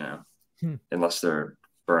 miss," Hmm. unless they're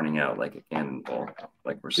burning out like a cannonball,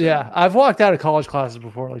 like we're saying. Yeah, I've walked out of college classes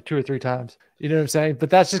before, like 2 or 3 times. You know what I'm saying? But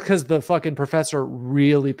that's just because the fucking professor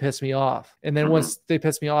really pissed me off. And then once they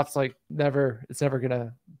piss me off, it's never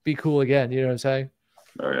gonna be cool again. You know what I'm saying?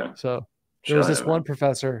 Oh yeah. So there was this one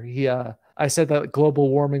professor. I said that global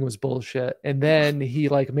warming was bullshit, and then he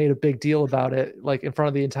like made a big deal about it, like in front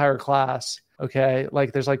of the entire class. Okay,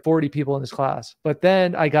 like there's like 40 people in his class, but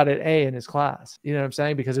then I got an A in his class. You know what I'm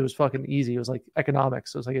saying? Because it was fucking easy. It was like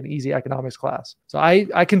economics. So it was like an easy economics class. So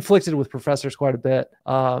I conflicted with professors quite a bit,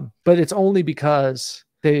 but it's only because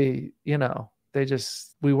we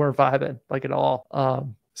weren't vibing like at all.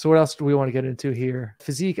 So what else do we want to get into here?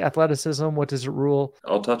 Physique, athleticism, what does it rule?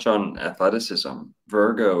 I'll touch on athleticism.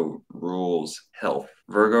 Virgo rules health.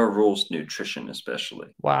 Virgo rules nutrition, especially.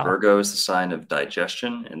 Wow. Virgo is the sign of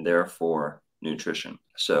digestion and therefore nutrition.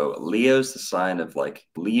 So Leo's the sign of like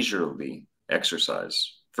leisurely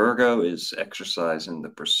exercise. Virgo is exercise in the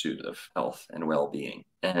pursuit of health and well-being.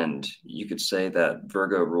 And you could say that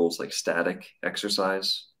Virgo rules like static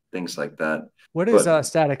exercise, things like that. What is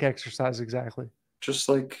static exercise exactly? Just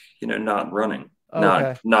like, not running,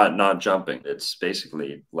 Okay. not jumping. It's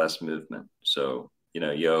basically less movement. So,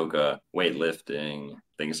 yoga, weightlifting,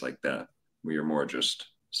 things like that. We are more just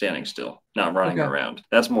standing still, not running around.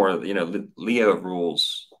 That's more, Leo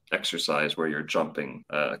rules exercise where you're jumping,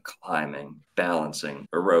 climbing, balancing,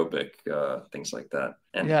 aerobic, things like that.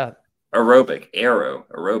 And yeah. Aerobic,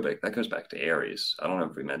 that goes back to Aries. I don't know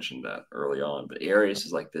if we mentioned that early on, but Aries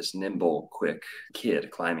is like this nimble, quick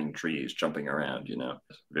kid climbing trees, jumping around,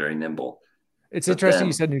 very nimble. It's interesting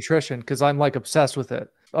you said nutrition, because I'm like obsessed with it.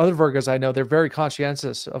 Other Virgos I know, they're very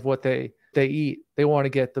conscientious of what they eat. They want to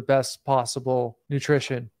get the best possible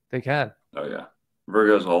nutrition they can. Oh yeah.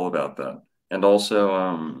 Virgo's all about that. And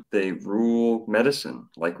also they rule medicine,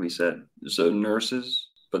 like we said. So nurses,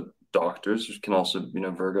 but doctors can also,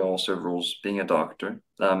 Virgo also rules being a doctor.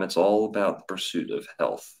 It's all about the pursuit of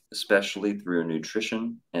health, especially through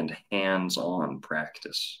nutrition and hands-on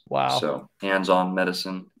practice. Wow. So hands-on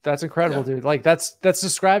medicine. That's incredible, dude. Like that's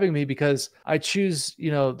describing me, because I choose,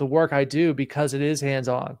 the work I do because it is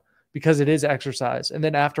hands-on, because it is exercise. And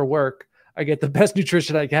then after work, I get the best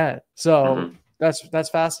nutrition I can. So that's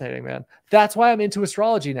fascinating, man. That's why I'm into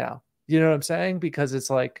astrology now. You know what I'm saying? Because it's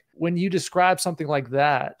like when you describe something like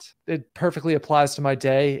that, it perfectly applies to my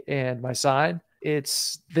day and my sign.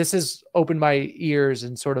 This has opened my ears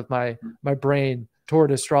and sort of my brain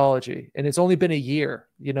toward astrology. And it's only been a year,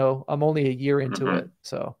 I'm only a year into it.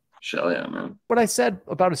 So Shell, yeah, man. What I said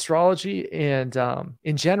about astrology and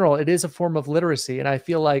in general, it is a form of literacy. And I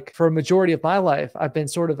feel like for a majority of my life, I've been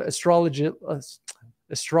sort of astrologically,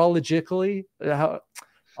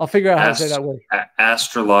 I'll figure out how to say that word.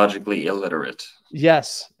 Astrologically illiterate.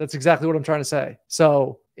 Yes, that's exactly what I'm trying to say.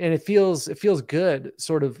 So, and it feels good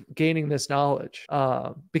sort of gaining this knowledge,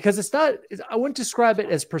 because I wouldn't describe it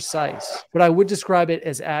as precise, but I would describe it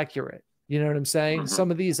as accurate. You know what I'm saying? Some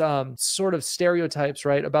of these sort of stereotypes,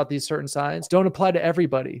 right, about these certain signs don't apply to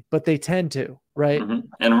everybody, but they tend to, right? And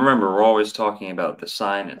remember, we're always talking about the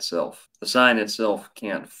sign itself. The sign itself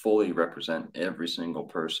can't fully represent every single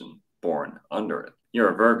person born under it.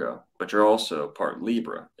 You're a Virgo, but you're also part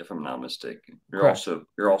Libra, if I'm not mistaken.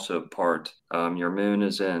 You're also part, your moon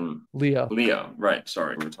is in Leo, right?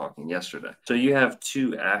 Sorry, we were talking yesterday. So you have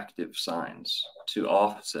two active signs to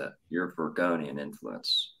offset your Virgonian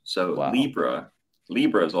influence. So Libra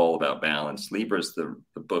Libra is all about balance. Libra is the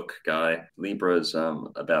book guy. Libra is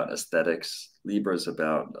about aesthetics. Libra is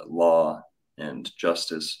about law and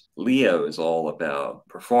justice. Leo is all about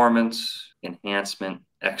performance, enhancement,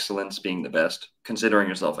 excellence, being the best, considering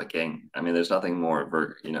yourself a king. I mean, there's nothing more,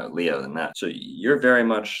 Leo than that. So you're very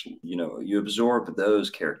much, you absorb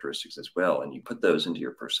those characteristics as well, and you put those into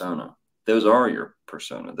your persona. Those are your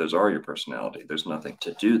persona. Those are your personality. There's nothing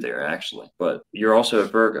to do there, actually. But you're also a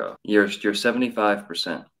Virgo. You're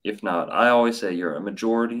 75%. If not, I always say you're a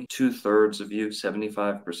majority, 2/3 of you,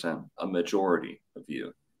 75%, a majority of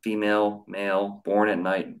you. Female, male, born at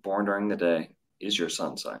night, born during the day, is your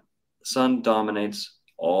sun sign. The sun dominates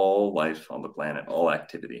all life on the planet, all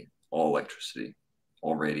activity, all electricity,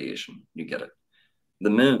 all radiation. You get it. The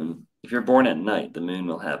moon, if you're born at night, the moon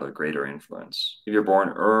will have a greater influence. If you're born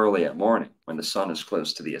early at morning, when the sun is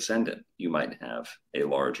close to the ascendant, you might have a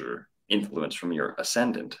larger influence from your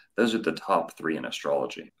ascendant. Those are the top three in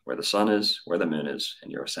astrology, where the sun is, where the moon is,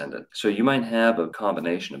 and your ascendant. So you might have a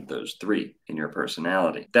combination of those three in your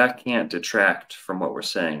personality. That can't detract from what we're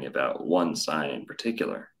saying about one sign in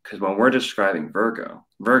particular. Because when we're describing Virgo,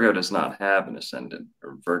 Virgo does not have an ascendant,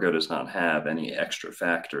 or Virgo does not have any extra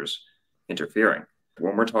factors interfering.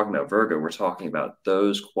 When we're talking about Virgo, we're talking about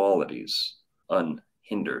those qualities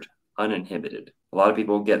unhindered, uninhibited. A lot of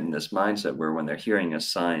people get in this mindset where when they're hearing a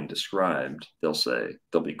sign described,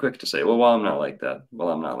 they'll be quick to say, well, I'm not like that. Well,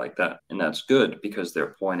 I'm not like that. And that's good because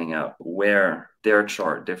they're pointing out where their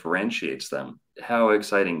chart differentiates them. How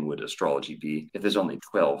exciting would astrology be if there's only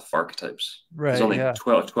 12 archetypes? Right, there's only yeah.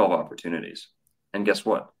 12 opportunities. And guess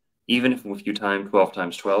what? Even if you time 12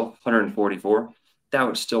 times 12, 144, that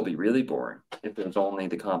would still be really boring if there's only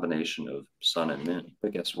the combination of sun and moon.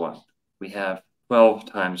 But guess what? We have 12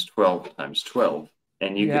 times 12 times 12.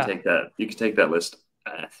 And you could take that list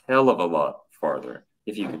a hell of a lot farther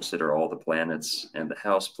if you consider all the planets and the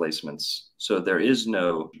house placements. So there is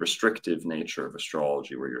no restrictive nature of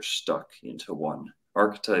astrology where you're stuck into one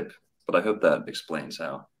archetype. But I hope that explains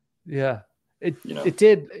how. Yeah. It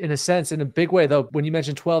did in a sense, in a big way, though. When you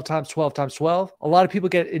mentioned 12 times 12 times 12, a lot of people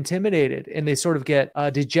get intimidated and they sort of get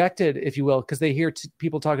dejected, if you will, because they hear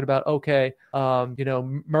people talking about,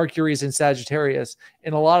 Mercury's in Sagittarius.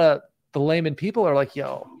 And a lot of the layman people are like,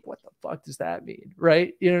 yo, what the fuck does that mean?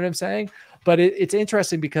 Right? You know what I'm saying? But it's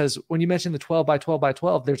interesting because when you mention the 12 by 12 by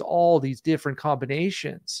 12, there's all these different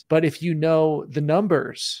combinations. But if you know the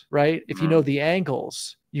numbers, right? If you know the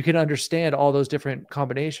angles, you can understand all those different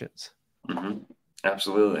combinations. Mm-hmm.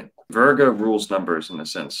 Absolutely. Virgo rules numbers in a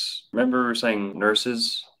sense. Remember we were saying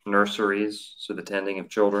nurseries, so the tending of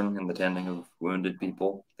children and the tending of wounded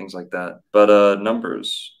people, things like that. But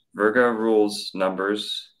numbers. Virgo rules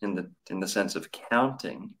numbers in the sense of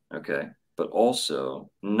counting, okay, but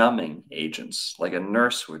also numbing agents like a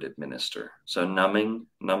nurse would administer. So numbing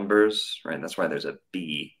numbers, right? That's why there's a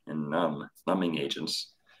B in numbing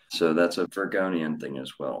agents. So that's a Virgonian thing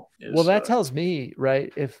as well. Well, that tells me,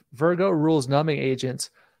 right, if Virgo rules numbing agents,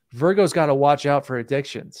 Virgo's got to watch out for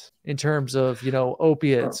addictions in terms of,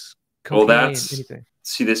 opiates, cocaine, anything.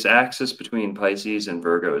 See, this axis between Pisces and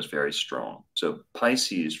Virgo is very strong. So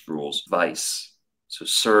Pisces rules vice. So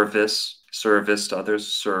service to others,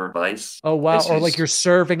 service. Oh, wow. Pisces, or like you're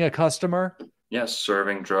serving a customer. Yes,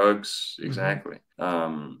 serving drugs. Exactly.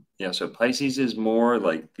 So Pisces is more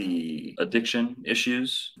like the addiction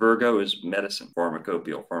issues. Virgo is medicine,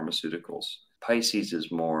 pharmacopoeial, pharmaceuticals. Pisces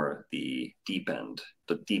is more the deep end,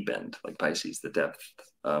 like Pisces, the depth,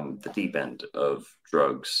 the deep end of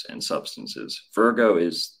drugs and substances. Virgo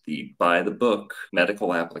is the by the book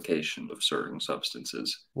medical application of certain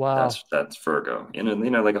substances. Wow. That's Virgo.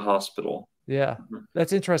 Like a hospital. Yeah.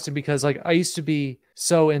 That's interesting because like I used to be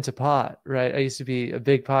so into pot, right? I used to be a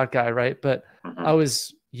big pot guy, right? But I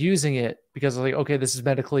was using it because I was like, okay, this is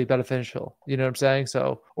medically beneficial. You know what I'm saying?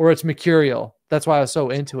 So, or it's mercurial. That's why I was so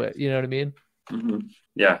into it. You know what I mean? Mm-hmm.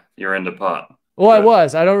 Yeah. You're into pot. Well, I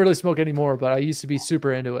don't really smoke anymore, but I used to be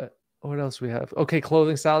super into it. What else we have? Okay.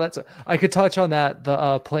 Clothing style. I could touch on that.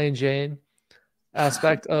 The plain Jane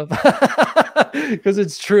aspect of, because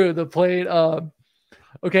it's true. The plain,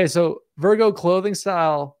 okay, so Virgo clothing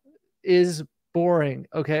style is boring.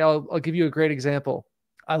 Okay, I'll give you a great example.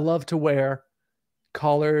 I love to wear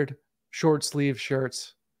collared short sleeve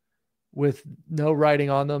shirts with no writing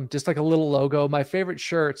on them, just like a little logo. My favorite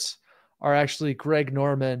shirts are actually Greg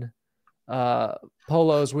Norman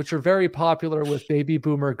polos, which are very popular with baby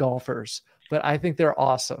boomer golfers, but I think they're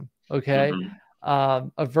awesome. Okay.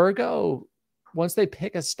 A Virgo, once they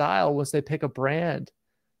pick a style, once they pick a brand,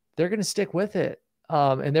 they're going to stick with it.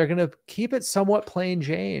 And they're going to keep it somewhat plain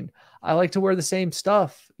Jane. I like to wear the same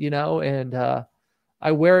stuff, and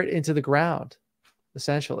I wear it into the ground.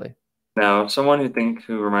 essentially. Now, someone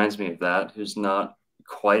who reminds me of that, who's not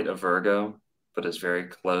quite a Virgo, but is very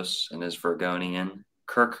close and is Virgonian,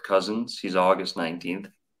 Kirk Cousins. He's August 19th.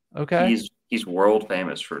 Okay. He's world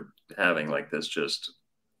famous for having like this just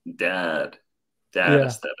dad Yeah.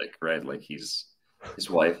 aesthetic, right? Like his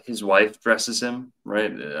wife dresses him,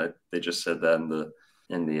 right? They just said that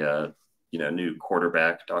in the new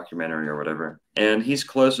quarterback documentary or whatever. And he's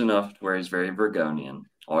close enough to where he's very Virgonian,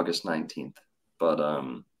 August 19th. But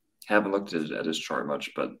haven't looked at his chart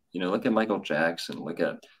much, but look at Michael Jackson, look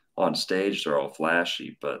at on stage, they're all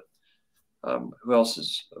flashy, but who else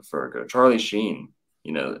is a Virgo? Charlie Sheen,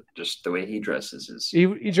 just the way he dresses is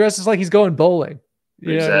He dresses like he's going bowling. You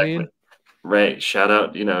know what I exactly mean? right. Shout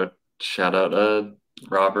out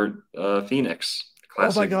Robert Phoenix, Oh my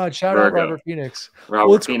classic God! Shout out Virgo. Robert Phoenix. Well,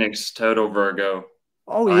 Robert it's Phoenix, total Virgo.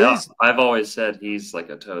 oh, he is. I've always said he's like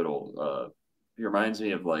a total. He reminds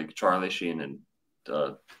me of like Charlie Sheen and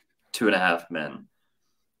Two and a Half Men.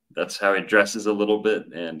 That's how he dresses a little bit,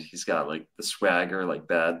 and he's got like the swagger, like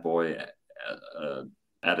bad boy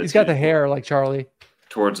He's got the attitude hair like Charlie.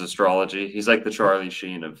 towards astrology. He's like the Charlie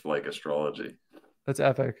Sheen of like astrology. That's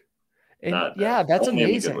epic. And Not yeah, that's only in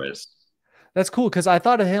the good amazing. ways. That's cool because I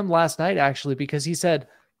thought of him last night actually because he said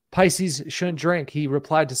Pisces shouldn't drink. He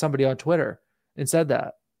replied to somebody on Twitter and said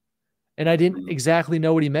that. And I didn't Mhm. exactly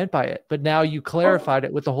know what he meant by it, but now you clarified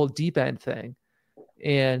it with the whole deep end thing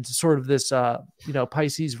and sort of this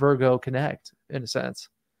Pisces Virgo connect in a sense.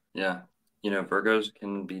 Yeah, Virgos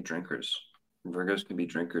can be drinkers. Virgos can be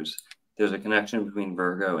drinkers. There's a connection between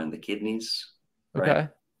Virgo and the kidneys, right? Okay.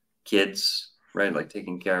 Kids, right? Like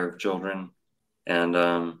taking care of children. And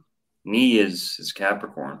knee is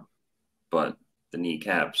Capricorn, but the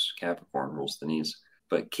kneecaps, Capricorn rules the knees.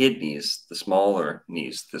 But kidneys, the smaller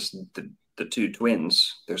knees, the two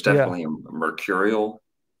twins, there's Yeah. definitely a mercurial,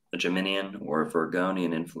 a Geminian, or a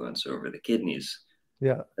Virgonian influence over the kidneys,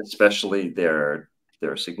 Yeah. especially their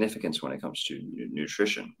significance when it comes to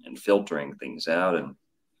nutrition and filtering things out and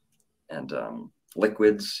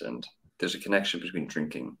liquids. And there's a connection between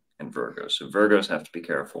drinking and Virgos. So Virgos have to be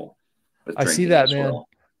careful with I see drinking that, as man. well.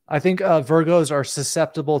 I think Virgos are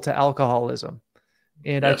susceptible to alcoholism.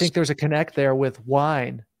 And I Yes. think there's a connect there with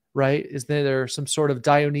wine, right? Is there some sort of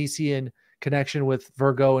Dionysian connection with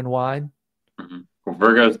Virgo and wine? Mm-hmm. Well,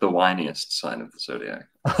 Virgo is the whiniest sign of the zodiac.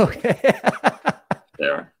 Okay.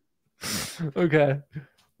 There. Okay.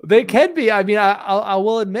 They can be. I mean, I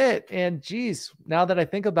will admit, and geez, now that I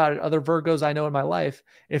think about it, other Virgos I know in my life,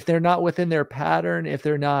 if they're not within their pattern, if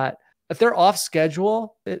they're off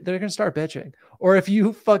schedule, they're gonna start bitching. Or if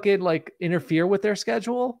you fucking like interfere with their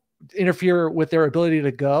schedule, interfere with their ability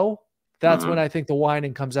to go, that's when Mm-hmm. I think the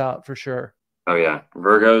whining comes out for sure. Oh yeah,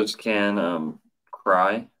 Virgos can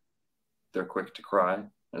cry. They're quick to cry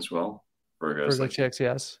as well. Virgos Virgo like chicks,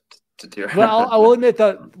 yes. to tear. Well, I will admit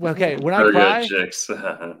that. Okay, when I Virgo cry, chicks.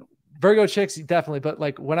 Virgo chicks definitely, but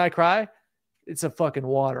like when I cry, it's a fucking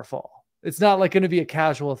waterfall. It's not like going to be a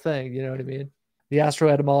casual thing. You know what I mean? The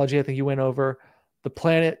astro-etymology, I think you went over. The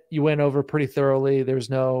planet you went over pretty thoroughly.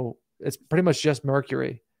 It's pretty much just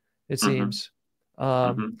Mercury, it Mm-hmm. seems. Um,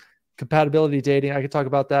 Mm-hmm. Compatibility dating, I could talk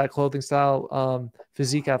about that. Clothing style,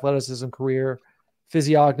 physique, athleticism, career,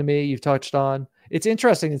 physiognomy, you've touched on. It's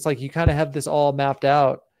interesting. It's like you kind of have this all mapped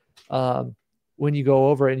out when you go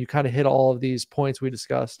over it and you kind of hit all of these points we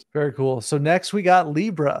discussed. Very cool. So next we got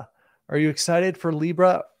Libra. Are you excited for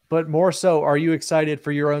Libra? But more so, are you excited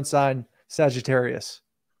for your own sign, Sagittarius?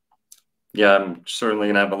 Yeah, I'm certainly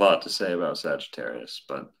gonna have a lot to say about Sagittarius,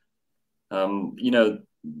 but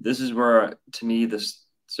this is where, to me, this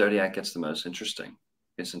zodiac gets the most interesting.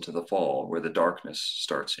 Gets into the fall, where the darkness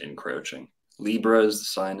starts encroaching. Libra is the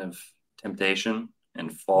sign of temptation and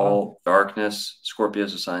Wow. fall, darkness. Scorpio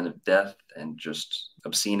is a sign of death and just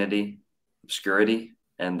obscenity, obscurity,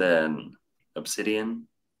 and then obsidian.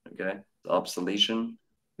 Okay, obsolescence.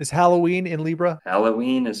 Is Halloween in Libra?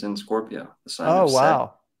 Halloween is in Scorpio, the sign Oh, of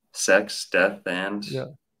wow. sex, death, and Yeah.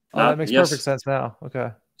 Oh, that not makes perfect yes. sense now.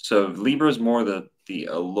 Okay. So Libra is more the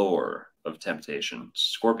allure of temptation.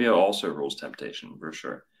 Scorpio also rules temptation for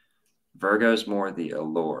sure. Virgo is more the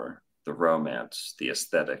allure, the romance, the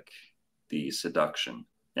aesthetic, the seduction.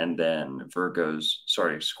 And then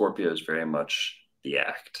Scorpio is very much the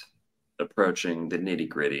act, approaching the nitty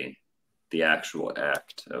gritty, the actual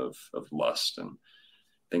act of lust and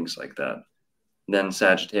things like that. And then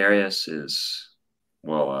Sagittarius is,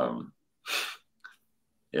 well,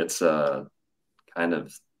 it's kind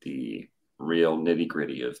of the real nitty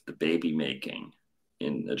gritty of the baby making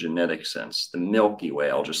in a genetic sense. The Milky Way,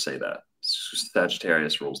 I'll just say that.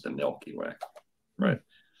 Sagittarius rules the Milky Way, right?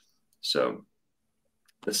 So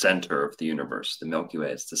the center of the universe. The Milky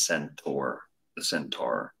Way is the center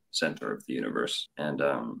of the universe. And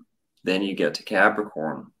then you get to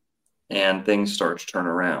Capricorn, and things start to turn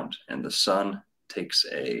around, and the sun takes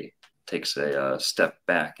a step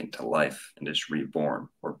back into life and is reborn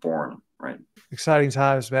or born, right? Exciting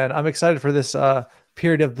times, man. I'm excited for this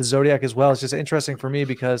period of the zodiac as well. It's just interesting for me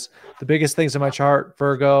because the biggest things in my chart,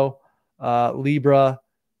 Virgo, Libra,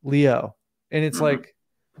 Leo. And it's like,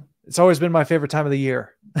 it's always been my favorite time of the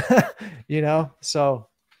year, So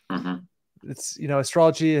it's,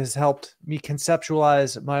 astrology has helped me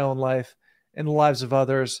conceptualize my own life and the lives of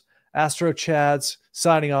others. Astro-CHADS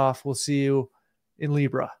signing off. We'll see you in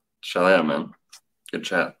Libra. Shalom, man. Good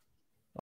chat.